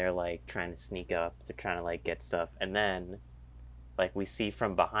Bowser, and they're like trying to sneak up. They're trying to like get stuff, and then like we see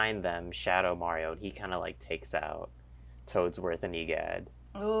from behind them Shadow Mario, and he kind of like takes out Toadsworth and Egad.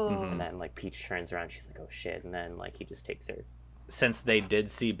 Ooh. And then like Peach turns around, she's like, oh shit, and then like he just takes her. Since they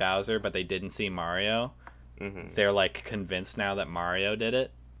did see Bowser but they didn't see Mario, they're like convinced now that Mario did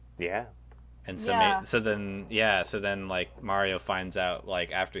it. Yeah. And so so then like Mario finds out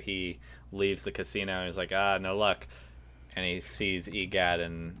like after he leaves the casino, he's like, no luck, and he sees Egad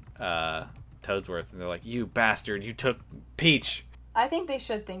and Toadsworth, and they're like, you bastard, you took Peach. I think they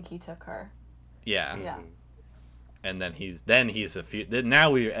should think he took her. Yeah. Yeah. And then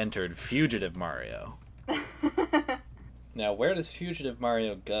now we entered Fugitive Mario. Now, where does Fugitive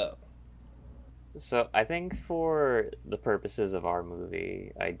Mario go? So I think for the purposes of our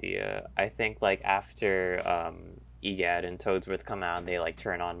movie idea, I think like after Egad and Toadsworth come out and they like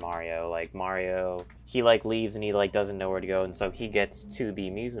turn on Mario, like Mario, he like leaves and he like doesn't know where to go, and so he gets to the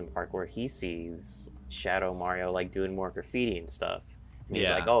amusement park where he sees Shadow Mario like doing more graffiti and stuff. And he's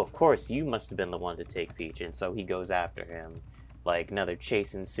like, oh, of course, you must have been the one to take Peach, and so he goes after him. Like another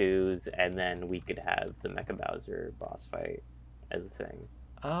chase ensues, and then we could have the Mecha Bowser boss fight as a thing.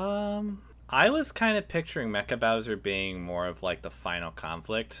 I was kind of picturing Mecha Bowser being more of like the final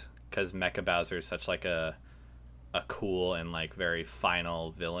conflict, because Mecha Bowser is such like a cool and like very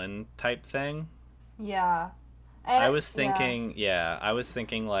final villain type thing. Yeah. And I was thinking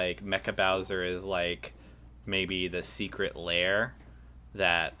like Mecha Bowser is like maybe the secret lair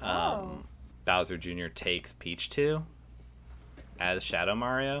that Bowser Jr. takes Peach to as Shadow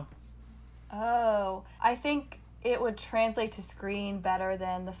Mario. Oh, I think it would translate to screen better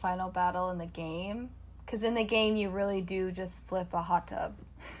than the final battle in the game. Because in the game, you really do just flip a hot tub.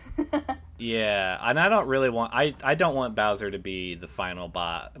 Yeah, and I don't really want... I don't want Bowser to be the final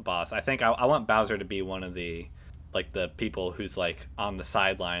boss. I think I want Bowser to be one of the... like, the people who's, like, on the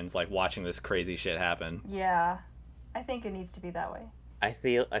sidelines, like, watching this crazy shit happen. Yeah. I think it needs to be that way. I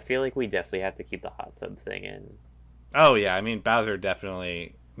feel like we definitely have to keep the hot tub thing in. Oh, yeah, I mean, Bowser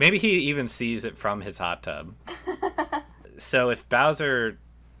definitely... Maybe he even sees it from his hot tub. So if Bowser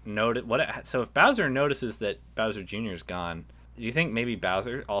notices that Bowser Jr. is gone, do you think maybe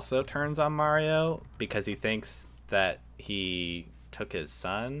Bowser also turns on Mario because he thinks that he took his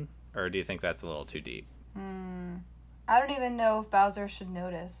son? Or do you think that's a little too deep? I don't even know if Bowser should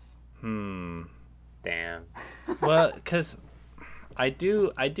notice. Damn. Well, because I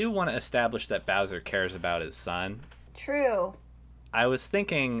do want to establish that Bowser cares about his son. True. I was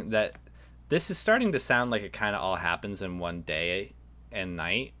thinking that this is starting to sound like it kind of all happens in one day and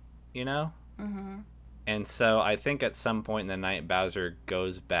night, you know? Mm-hmm. And so I think at some point in the night, Bowser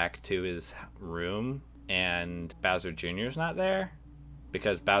goes back to his room and Bowser Jr.'s not there,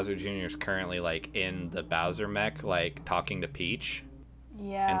 because Bowser Jr. is currently, like, in the Bowser mech, like, talking to Peach.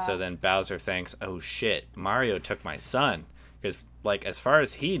 Yeah. And so then Bowser thinks, oh shit, Mario took my son. Because, like, as far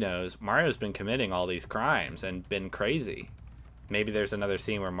as he knows, Mario's been committing all these crimes and been crazy. Maybe there's another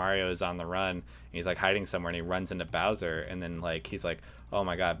scene where Mario is on the run, and he's, like, hiding somewhere, and he runs into Bowser, and then, like, he's like, oh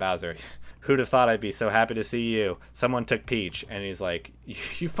my god, Bowser, who'd have thought I'd be so happy to see you? Someone took Peach. And he's like,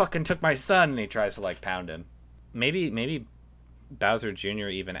 you fucking took my son, and he tries to, like, pound him. Maybe Bowser Jr.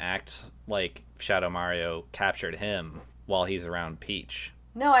 even acts like Shadow Mario captured him while he's around Peach.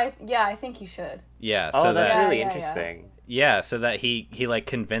 No, I think he should. Yeah. Oh, So that's that, really interesting. Yeah, so that he like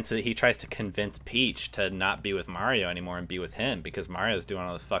he tries to convince Peach to not be with Mario anymore and be with him because Mario's doing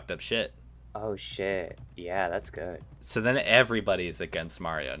all this fucked up shit. Oh shit. Yeah, that's good. So then everybody's against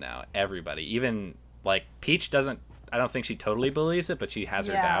Mario now. Everybody. Even, like, Peach doesn't, I don't think she totally believes it, but she has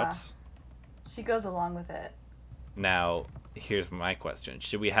her doubts. She goes along with it. Now, here's my question.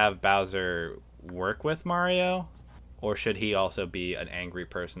 Should we have Bowser work with Mario? Or should he also be an angry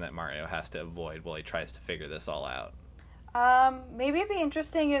person that Mario has to avoid while he tries to figure this all out? Maybe it'd be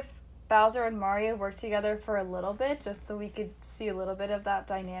interesting if Bowser and Mario worked together for a little bit, just so we could see a little bit of that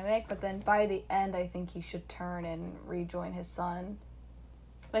dynamic, but then by the end, I think he should turn and rejoin his son.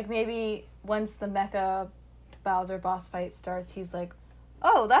 Like, maybe once the Mecha Bowser boss fight starts, he's like,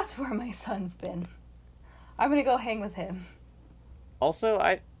 oh, that's where my son's been. I'm gonna go hang with him. Also,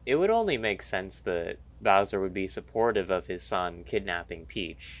 it would only make sense that Bowser would be supportive of his son kidnapping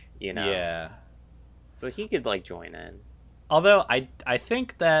Peach, you know? Yeah. So he could, like, join in. Although, I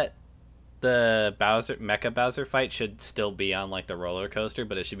think that the Mecha Bowser fight should still be on, like, the roller coaster,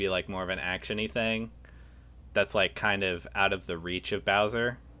 but it should be, like, more of an action-y thing that's, like, kind of out of the reach of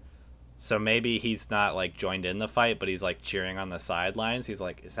Bowser. So maybe he's not, like, joined in the fight, but he's, like, cheering on the sidelines. He's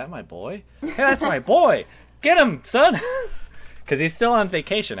like, is that my boy? Hey, that's my boy! Get him, son! Because he's still on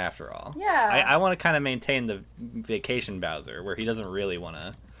vacation, after all. Yeah. I want to kind of maintain the vacation Bowser, where he doesn't really want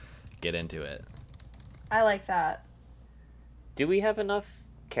to get into it. I like that. Do we have enough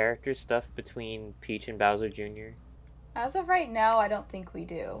character stuff between Peach and Bowser Jr.? As of right now, I don't think we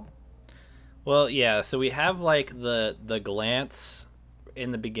do. Well, yeah, so we have, like, the glance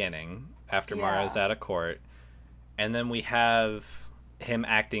in the beginning, after Mario's out of court, and then we have him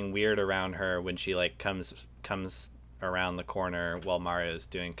acting weird around her when she, like, comes around the corner while Mario's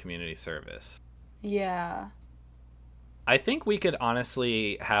doing community service. Yeah. I think we could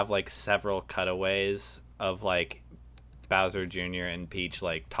honestly have, like, several cutaways of, like, Bowser Jr. and Peach,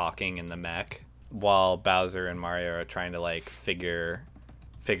 like, talking in the mech while Bowser and Mario are trying to, like, figure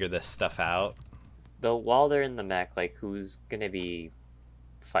this stuff out. Though while they're in the mech, like, who's gonna be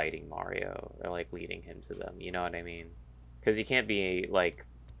fighting Mario or, like, leading him to them? You know what I mean? Because you can't be, like,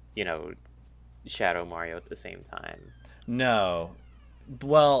 you know, Shadow Mario at the same time. No.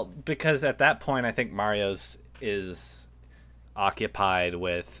 Well, because at that point, I think Mario's is occupied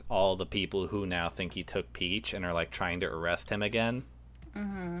with all the people who now think he took Peach and are, like, trying to arrest him again.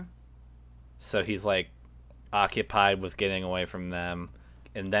 Mm-hmm. So he's, like, occupied with getting away from them,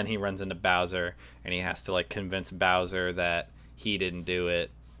 and then he runs into Bowser, and he has to, like, convince Bowser that he didn't do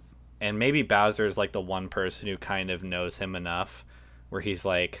it. And maybe Bowser is, like, the one person who kind of knows him enough where he's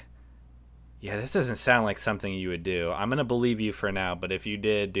like, yeah, this doesn't sound like something you would do. I'm gonna believe you for now, but if you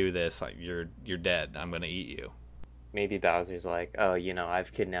did do this, like, you're dead. I'm gonna eat you. Maybe Bowser's like, oh, you know,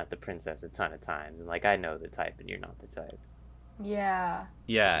 I've kidnapped the princess a ton of times, and, like, I know the type, and you're not the type. Yeah.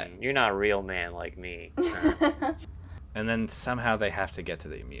 Yeah. You're not a real man like me. And then somehow they have to get to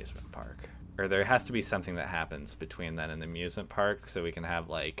the amusement park. Or there has to be something that happens between then and the amusement park so we can have,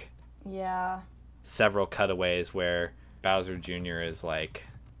 like, several cutaways where Bowser Jr. is, like,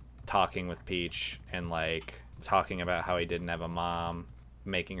 talking with Peach and, like, talking about how he didn't have a mom,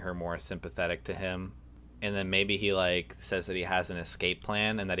 making her more sympathetic to him. And then maybe he, like, says that he has an escape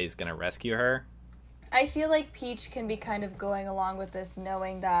plan and that he's gonna rescue her. I feel like Peach can be kind of going along with this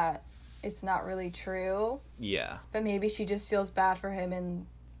knowing that it's not really true. Yeah. But maybe she just feels bad for him,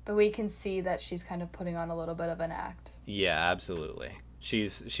 but we can see that she's kind of putting on a little bit of an act. Yeah, absolutely.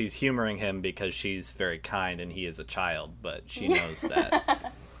 She's humoring him because she's very kind and he is a child, but she knows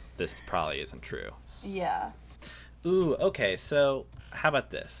that this probably isn't true. Yeah. Ooh, okay, so how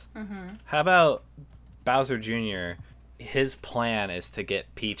about this? Mm-hmm. How about Bowser Jr., his plan is to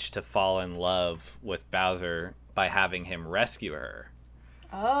get Peach to fall in love with Bowser by having him rescue her.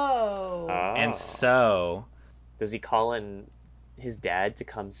 Oh. And so... Does he call in his dad to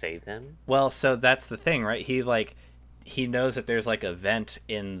come save him? Well, so that's the thing, right? He knows that there's like a vent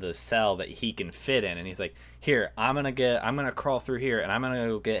in the cell that he can fit in, and he's like, "Here, I'm gonna crawl through here, and I'm gonna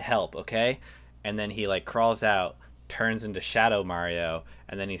go get help, okay?" And then he like crawls out, turns into Shadow Mario,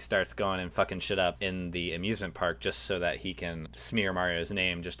 and then he starts going and fucking shit up in the amusement park just so that he can smear Mario's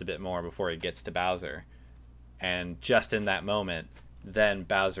name just a bit more before he gets to Bowser. And just in that moment, then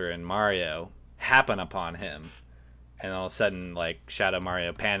Bowser and Mario happen upon him, and all of a sudden, like, Shadow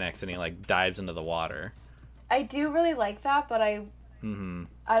Mario panics and he like dives into the water. I do really like that, but I don't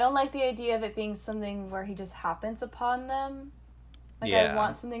like the idea of it being something where he just happens upon them. Like, I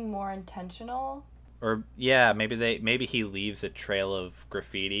want something more intentional. Or maybe he leaves a trail of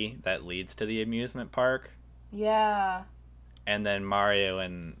graffiti that leads to the amusement park. Yeah. And then Mario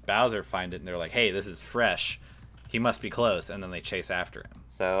and Bowser find it and they're like, "Hey, this is fresh. He must be close," and then they chase after him.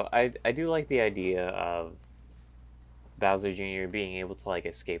 So I do like the idea of Bowser Jr. being able to like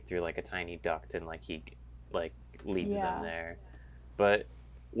escape through like a tiny duct and like he like leads them there. But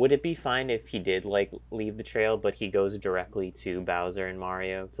would it be fine if he did like leave the trail but he goes directly to Bowser and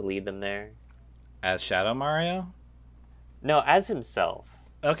Mario to lead them there? As Shadow Mario? No, as himself.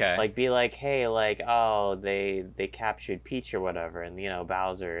 Okay. Like, be like, hey, like, oh, they captured Peach or whatever, and, you know,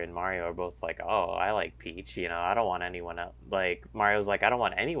 Bowser and Mario are both like, oh, I like Peach, you know, I don't want anyone else. Like, Mario's like, I don't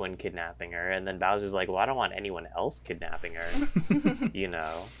want anyone kidnapping her, and then Bowser's like, well, I don't want anyone else kidnapping her, you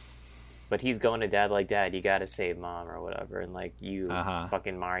know? But he's going to Dad like, Dad, you gotta save Mom or whatever, and, like, you,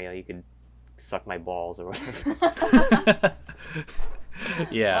 fucking Mario, you could suck my balls or whatever.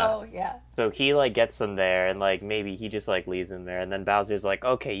 Yeah. Oh, yeah. So he, like, gets them there, and, like, maybe he just, like, leaves them there, and then Bowser's like,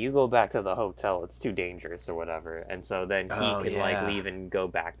 okay, you go back to the hotel, it's too dangerous, or whatever, and so then he can, like, leave and go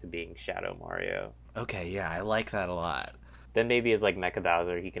back to being Shadow Mario. Okay, yeah, I like that a lot. Then maybe as, like, Mecha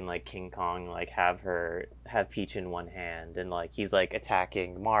Bowser, he can, like, King Kong, like, have Peach in one hand, and, like, he's, like,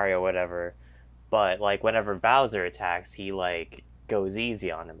 attacking Mario, whatever, but, like, whenever Bowser attacks, he, like, goes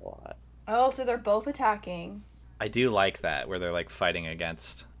easy on him a lot. Oh, so they're both attacking. I do like that, where they're, like, fighting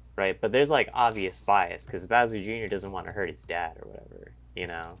against... Right, but there's, like, obvious bias, because Bowser Jr. doesn't want to hurt his dad or whatever, you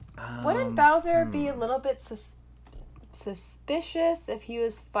know? Wouldn't Bowser be a little bit suspicious if he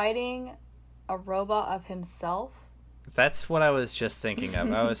was fighting a robot of himself? That's what I was just thinking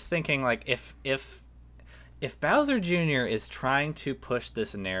of. I was thinking, like, if Bowser Jr. is trying to push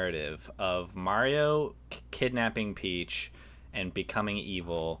this narrative of Mario kidnapping Peach and becoming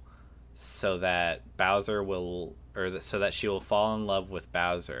evil... so that Bowser will, so that she will fall in love with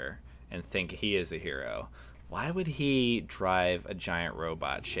Bowser and think he is a hero, why would he drive a giant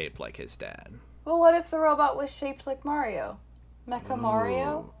robot shaped like his dad? Well, what if the robot was shaped like Mario? Mecha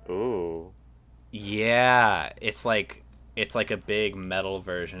Mario? Ooh. Yeah, it's like a big metal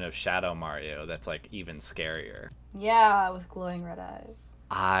version of Shadow Mario that's like even scarier. Yeah, with glowing red eyes.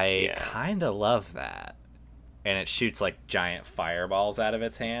 I kind of love that. And it shoots, like, giant fireballs out of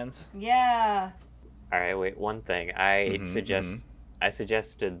its hands. Yeah. Alright, wait, one thing. I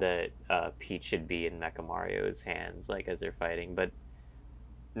suggested that Peach should be in Mecha Mario's hands, like, as they're fighting, but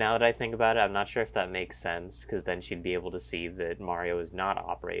now that I think about it, I'm not sure if that makes sense, because then she'd be able to see that Mario is not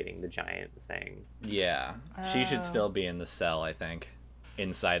operating the giant thing. Yeah. She should still be in the cell, I think,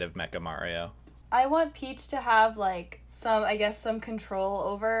 inside of Mecha Mario. I want Peach to have, like, some control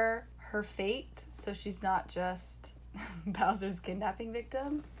over her fate, so she's not just Bowser's kidnapping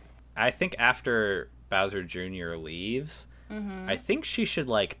victim. I think after Bowser Jr. leaves, I think she should,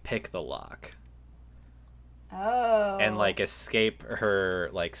 like, pick the lock. Oh. And, like, escape her,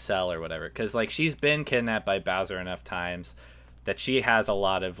 like, cell or whatever. Because, like, she's been kidnapped by Bowser enough times that she has a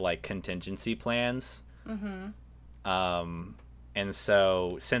lot of, like, contingency plans. And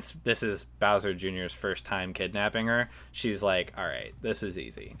so, since this is Bowser Jr.'s first time kidnapping her, she's like, all right, this is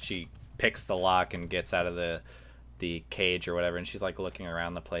easy. She picks the lock and gets out of the cage or whatever, and she's like looking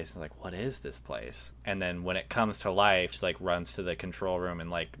around the place and like, what is this place? And then when it comes to life, she like runs to the control room, and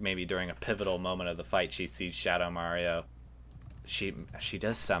like maybe during a pivotal moment of the fight, she sees Shadow Mario. She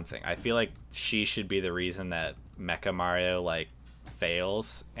does something. I feel like she should be the reason that Mecha Mario like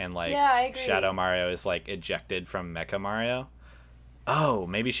fails, and like I agree. Shadow Mario is like ejected from Mecha Mario. Oh,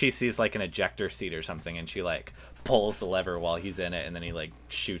 maybe she sees like an ejector seat or something, and she like pulls the lever while he's in it, and then he like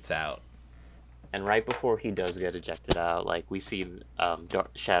shoots out. And right before he does get ejected out, like, we see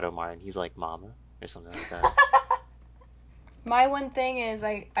Shadow Mario, and he's like, Mama, or something like that. My one thing is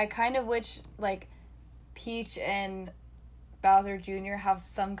I kind of wish, like, Peach and Bowser Jr. have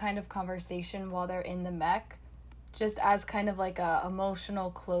some kind of conversation while they're in the mech, just as kind of like a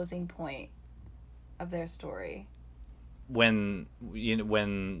emotional closing point of their story. When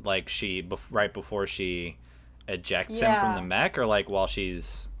like right before she ejects him from the mech, or like while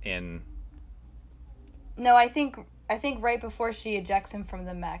she's in? No, I think right before she ejects him from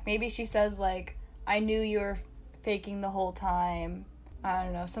the mech. Maybe she says like, "I knew you were faking the whole time." I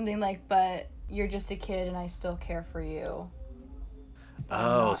don't know, something like, "But you're just a kid, and I still care for you."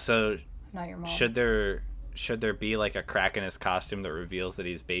 So not your mom. Should there be like a crack in his costume that reveals that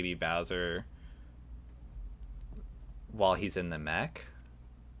he's baby Bowser while he's in the mech?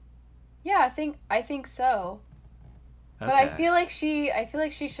 Yeah, I think so. Okay. But I feel like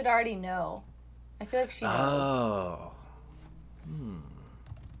she should already know. I feel like she knows. Oh.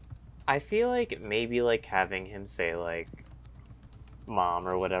 I feel like maybe like having him say like mom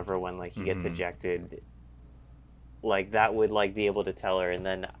or whatever when like he gets ejected, like that would like be able to tell her. And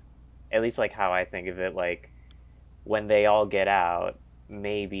then at least like how I think of it, like when they all get out,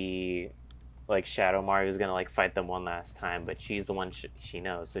 maybe like Shadow Mario is gonna like fight them one last time, but she's the one she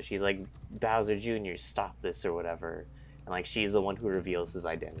knows, so she's like, Bowser Jr., stop this or whatever, and like she's the one who reveals his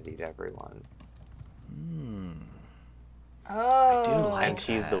identity to everyone. Oh, I do like and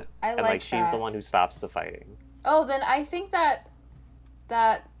she's that. She's the one who stops the fighting. Oh, then I think that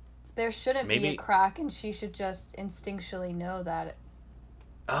there shouldn't be a crack, and she should just instinctually know that.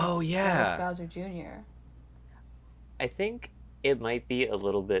 It's Bowser Jr. I think it might be a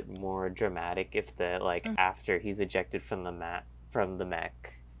little bit more dramatic if after he's ejected from the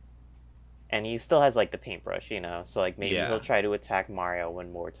mech, and he still has like the paintbrush, so like maybe he'll try to attack Mario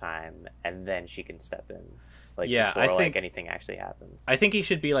one more time, and then she can step in. Before like anything actually happens. I think he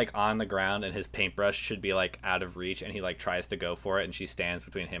should be like on the ground, and his paintbrush should be like out of reach, and he like tries to go for it, and she stands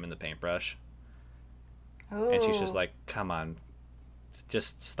between him and the paintbrush. Ooh. And she's just like, "Come on,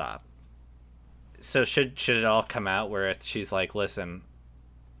 just stop." So should it all come out where she's like, "Listen,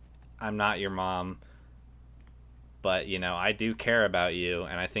 I'm not your mom, but I do care about you,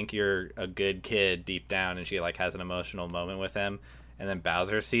 and I think you're a good kid deep down," and she like has an emotional moment with him, and then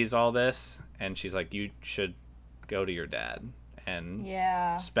Bowser sees all this, and she's like, "You should go to your dad and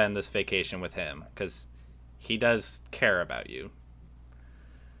spend this vacation with him because he does care about you."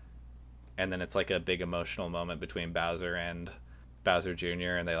 And then it's like a big emotional moment between Bowser and Bowser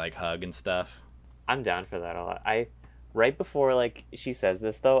Jr., and they like hug and stuff. I'm down for that a lot. Right before like she says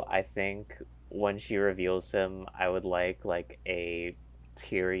this though, I think when she reveals him, I would like a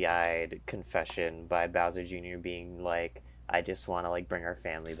teary-eyed confession by Bowser Jr. being like, "I just want to like bring our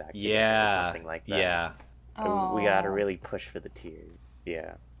family back together," or something like that. Yeah. We gotta really push for the tears.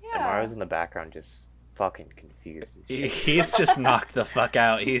 Yeah. And Mario's in the background just fucking confused. He's just knocked the fuck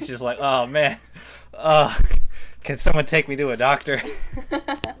out. He's just like, "Oh man, can someone take me to a doctor?"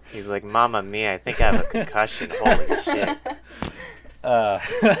 He's like, "Mamma mia, I think I have a concussion." Holy shit.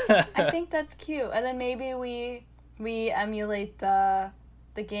 I think that's cute. And then maybe we emulate the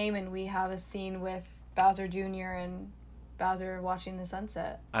game, and we have a scene with Bowser Jr. and Bowser watching the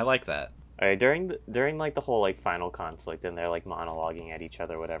sunset. I like that. All right, during like the whole like final conflict, and they're like monologuing at each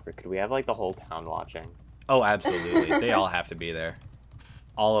other, whatever, could we have like the whole town watching? Oh, absolutely. They all have to be there.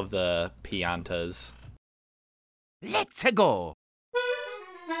 All of the Piantas. Let's go.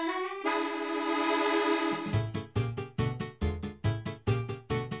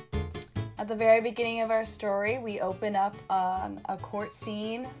 At the very beginning of our story, we open up on a court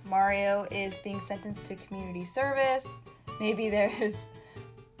scene. Mario is being sentenced to community service. Maybe there's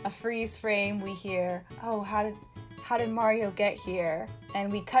a freeze frame. We hear, "Oh, how did Mario get here?"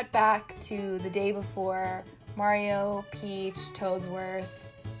 And we cut back to the day before. Mario, Peach, Toadsworth,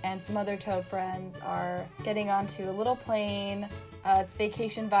 and some other Toad friends are getting onto a little plane. It's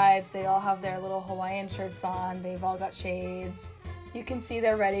vacation vibes. They all have their little Hawaiian shirts on. They've all got shades. You can see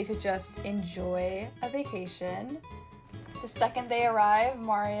they're ready to just enjoy a vacation. The second they arrive,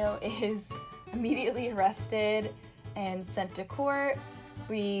 Mario is immediately arrested and sent to court.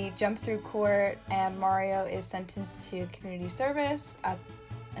 We jump through court, and Mario is sentenced to community service.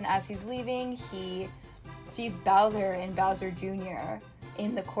 And as he's leaving, he sees Bowser and Bowser Jr.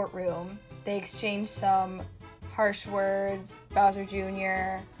 in the courtroom. They exchange some harsh words. Bowser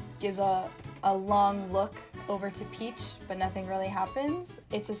Jr. gives a long look over to Peach, but nothing really happens.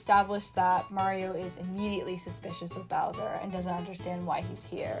 It's established that Mario is immediately suspicious of Bowser and doesn't understand why he's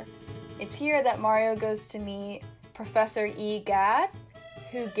here. It's here that Mario goes to meet Professor Egad,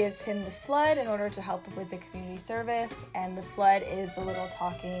 who gives him the Flood in order to help him with the community service, and the Flood is the little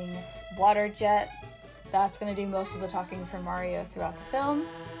talking water jet that's going to do most of the talking for Mario throughout the film.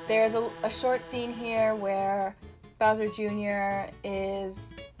 There's a short scene here where Bowser Jr. is,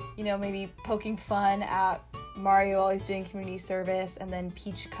 maybe poking fun at Mario while he's doing community service, and then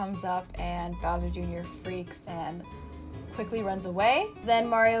Peach comes up and Bowser Jr. freaks and quickly runs away. Then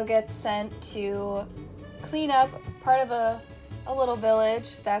Mario gets sent to clean up part of a little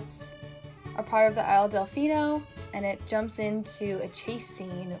village that's a part of the Isle Delfino, and it jumps into a chase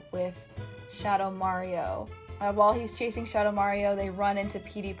scene with Shadow Mario. While he's chasing Shadow Mario, they run into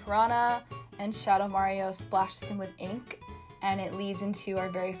Petey Piranha, and Shadow Mario splashes him with ink, and it leads into our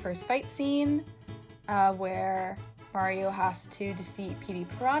very first fight scene, where Mario has to defeat Petey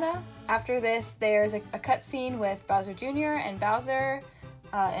Piranha. After this, there's a cutscene with Bowser Jr. and Bowser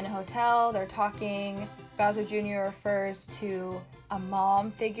in a hotel. They're talking. Bowser Jr. refers to a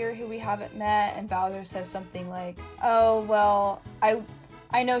mom figure who we haven't met, and Bowser says something like, "Oh, well,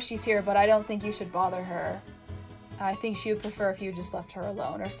 I know she's here, but I don't think you should bother her. I think she would prefer if you just left her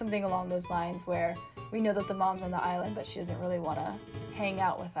alone," or something along those lines, where we know that the mom's on the island, but she doesn't really want to hang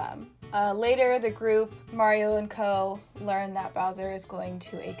out with them. Later, the group, Mario and Co., learn that Bowser is going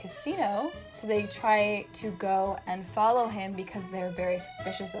to a casino, so they try to go and follow him because they're very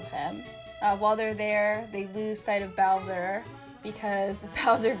suspicious of him. While they're there, they lose sight of Bowser because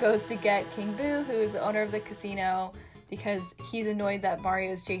Bowser goes to get King Boo, who is the owner of the casino, because he's annoyed that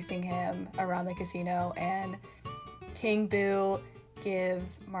Mario is chasing him around the casino, and King Boo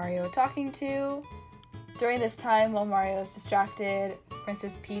gives Mario a talking to. During this time, while Mario is distracted,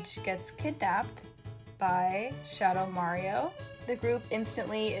 Princess Peach gets kidnapped by Shadow Mario. The group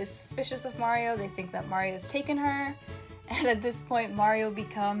instantly is suspicious of Mario. They think that Mario's taken her, and at this point, Mario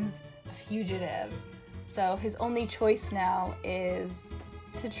becomes a fugitive. So his only choice now is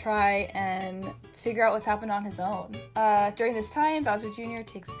to try and figure out what's happened on his own. During this time, Bowser Jr.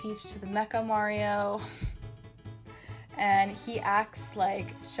 takes Peach to the Mecha Mario, and he acts like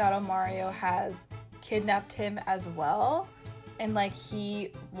Shadow Mario has kidnapped him as well, and like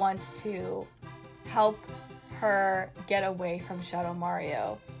he wants to help her get away from Shadow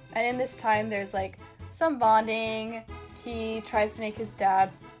Mario. And in this time, there's like some bonding. He tries to make his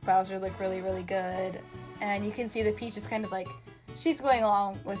dad, Bowser, look really, really good, and you can see that Peach is kind of like, she's going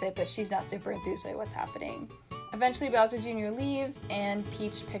along with it, but she's not super enthused by what's happening. Eventually, Bowser Jr. leaves, and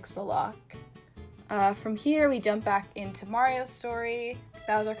Peach picks the lock. From here, we jump back into Mario's story.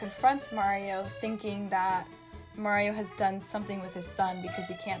 Bowser confronts Mario, thinking that Mario has done something with his son because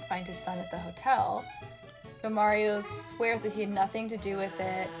he can't find his son at the hotel. But Mario swears that he had nothing to do with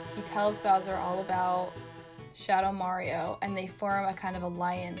it. He tells Bowser all about Shadow Mario, and they form a kind of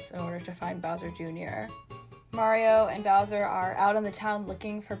alliance in order to find Bowser Jr. Mario and Bowser are out in the town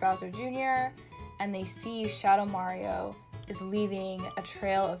looking for Bowser Jr., and they see Shadow Mario is leaving a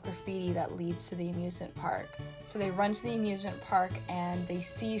trail of graffiti that leads to the amusement park. So they run to the amusement park and they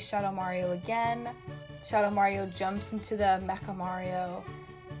see Shadow Mario again. Shadow Mario jumps into the Mecha Mario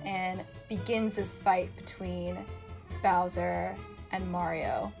and begins this fight between Bowser and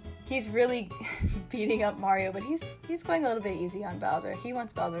Mario. He's really beating up Mario, but he's going a little bit easy on Bowser. He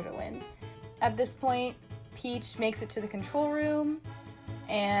wants Bowser to win. At this point, Peach makes it to the control room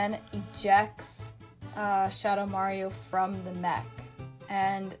and ejects Shadow Mario from the mech.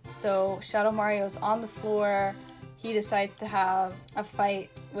 And so Shadow Mario's on the floor. He decides to have a fight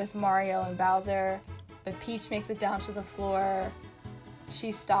with Mario and Bowser, but Peach makes it down to the floor.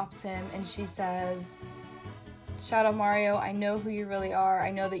 She stops him and she says, "Shadow Mario, I know who you really are.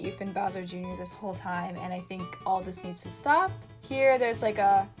 I know that you've been Bowser Jr. this whole time, and I think all this needs to stop." Here, there's like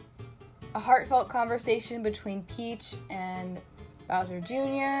a heartfelt conversation between Peach and Bowser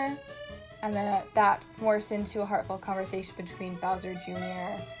Jr., and then that morphs into a heartfelt conversation between Bowser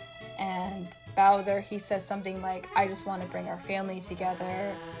Jr. and Bowser. He says something like, "I just want to bring our family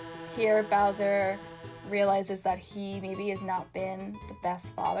together." Here, Bowser realizes that he maybe has not been the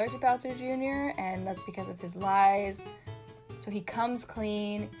best father to Bowser Jr., and that's because of his lies. So he comes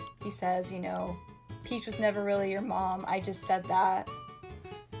clean. He says, Peach was never really your mom. I just said that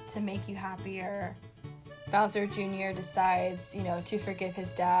to make you happier. Bowser Jr. decides, to forgive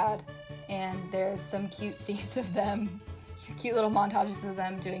his dad, and there's some cute scenes of them, cute little montages of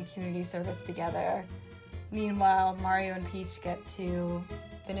them doing community service together. Meanwhile, Mario and Peach get to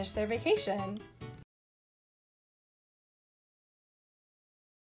finish their vacation.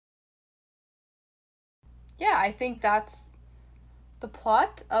 Yeah, I think that's the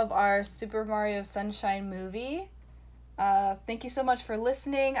plot of our Super Mario Sunshine movie. Thank you so much for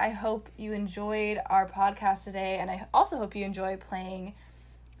listening. I hope you enjoyed our podcast today, and I also hope you enjoy playing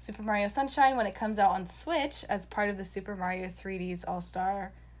Super Mario Sunshine when it comes out on Switch as part of the Super Mario 3D's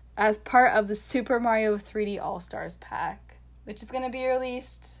All-Star, as part of the Super Mario 3D All-Stars pack, which is going to be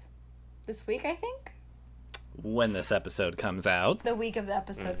released this week, I think? When this episode comes out. The week of the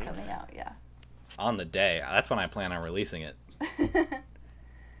episode coming out, yeah. On the day. That's when I plan on releasing it.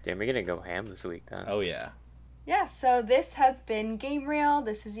 Damn, we're gonna go ham this week, huh? Oh, yeah. Yeah, so this has been Game Reel.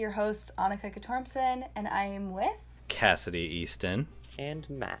 This is your host, Annika Katormson, and I am with Cassidy Easton. And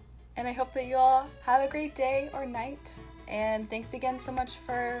Matt. And I hope that you all have a great day or night. And thanks again so much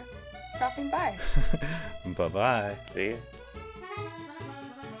for stopping by. Bye-bye. See you.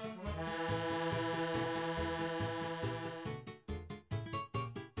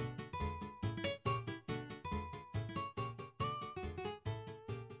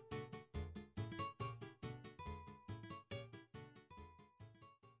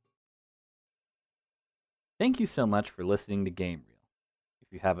 Thank you so much for listening to Game Reel.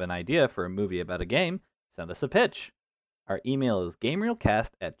 If you have an idea for a movie about a game, send us a pitch. Our email is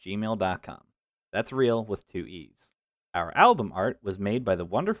gamereelcast@gmail.com. That's real with 2 E's. Our album art was made by the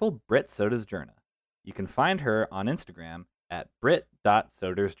wonderful Brit Sodersjourna. You can find her on Instagram at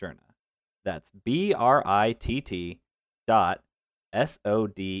brit.sodersjourna. That's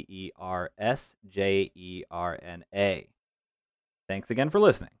BRITT.SODERSJERNA. Thanks again for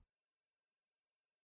listening.